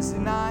Wednesday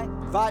night.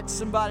 Invite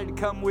somebody to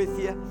come with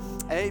you.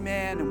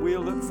 Amen. And we'll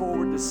look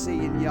forward to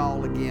seeing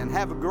y'all again.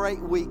 Have a great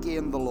week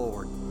in the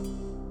Lord.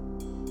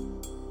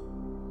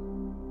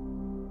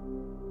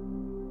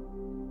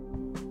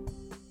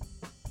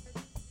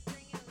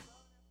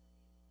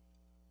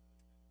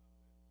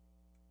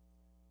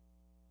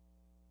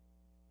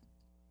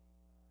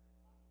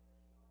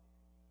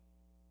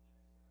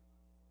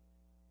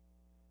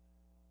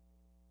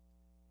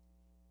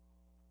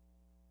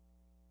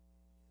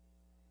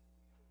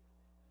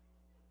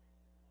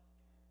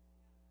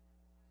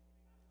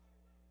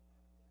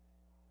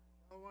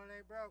 One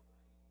ain't broke.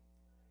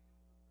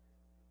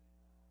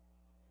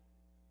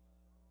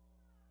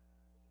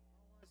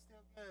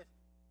 Good.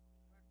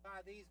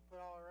 Buy these and put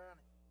all around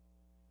it.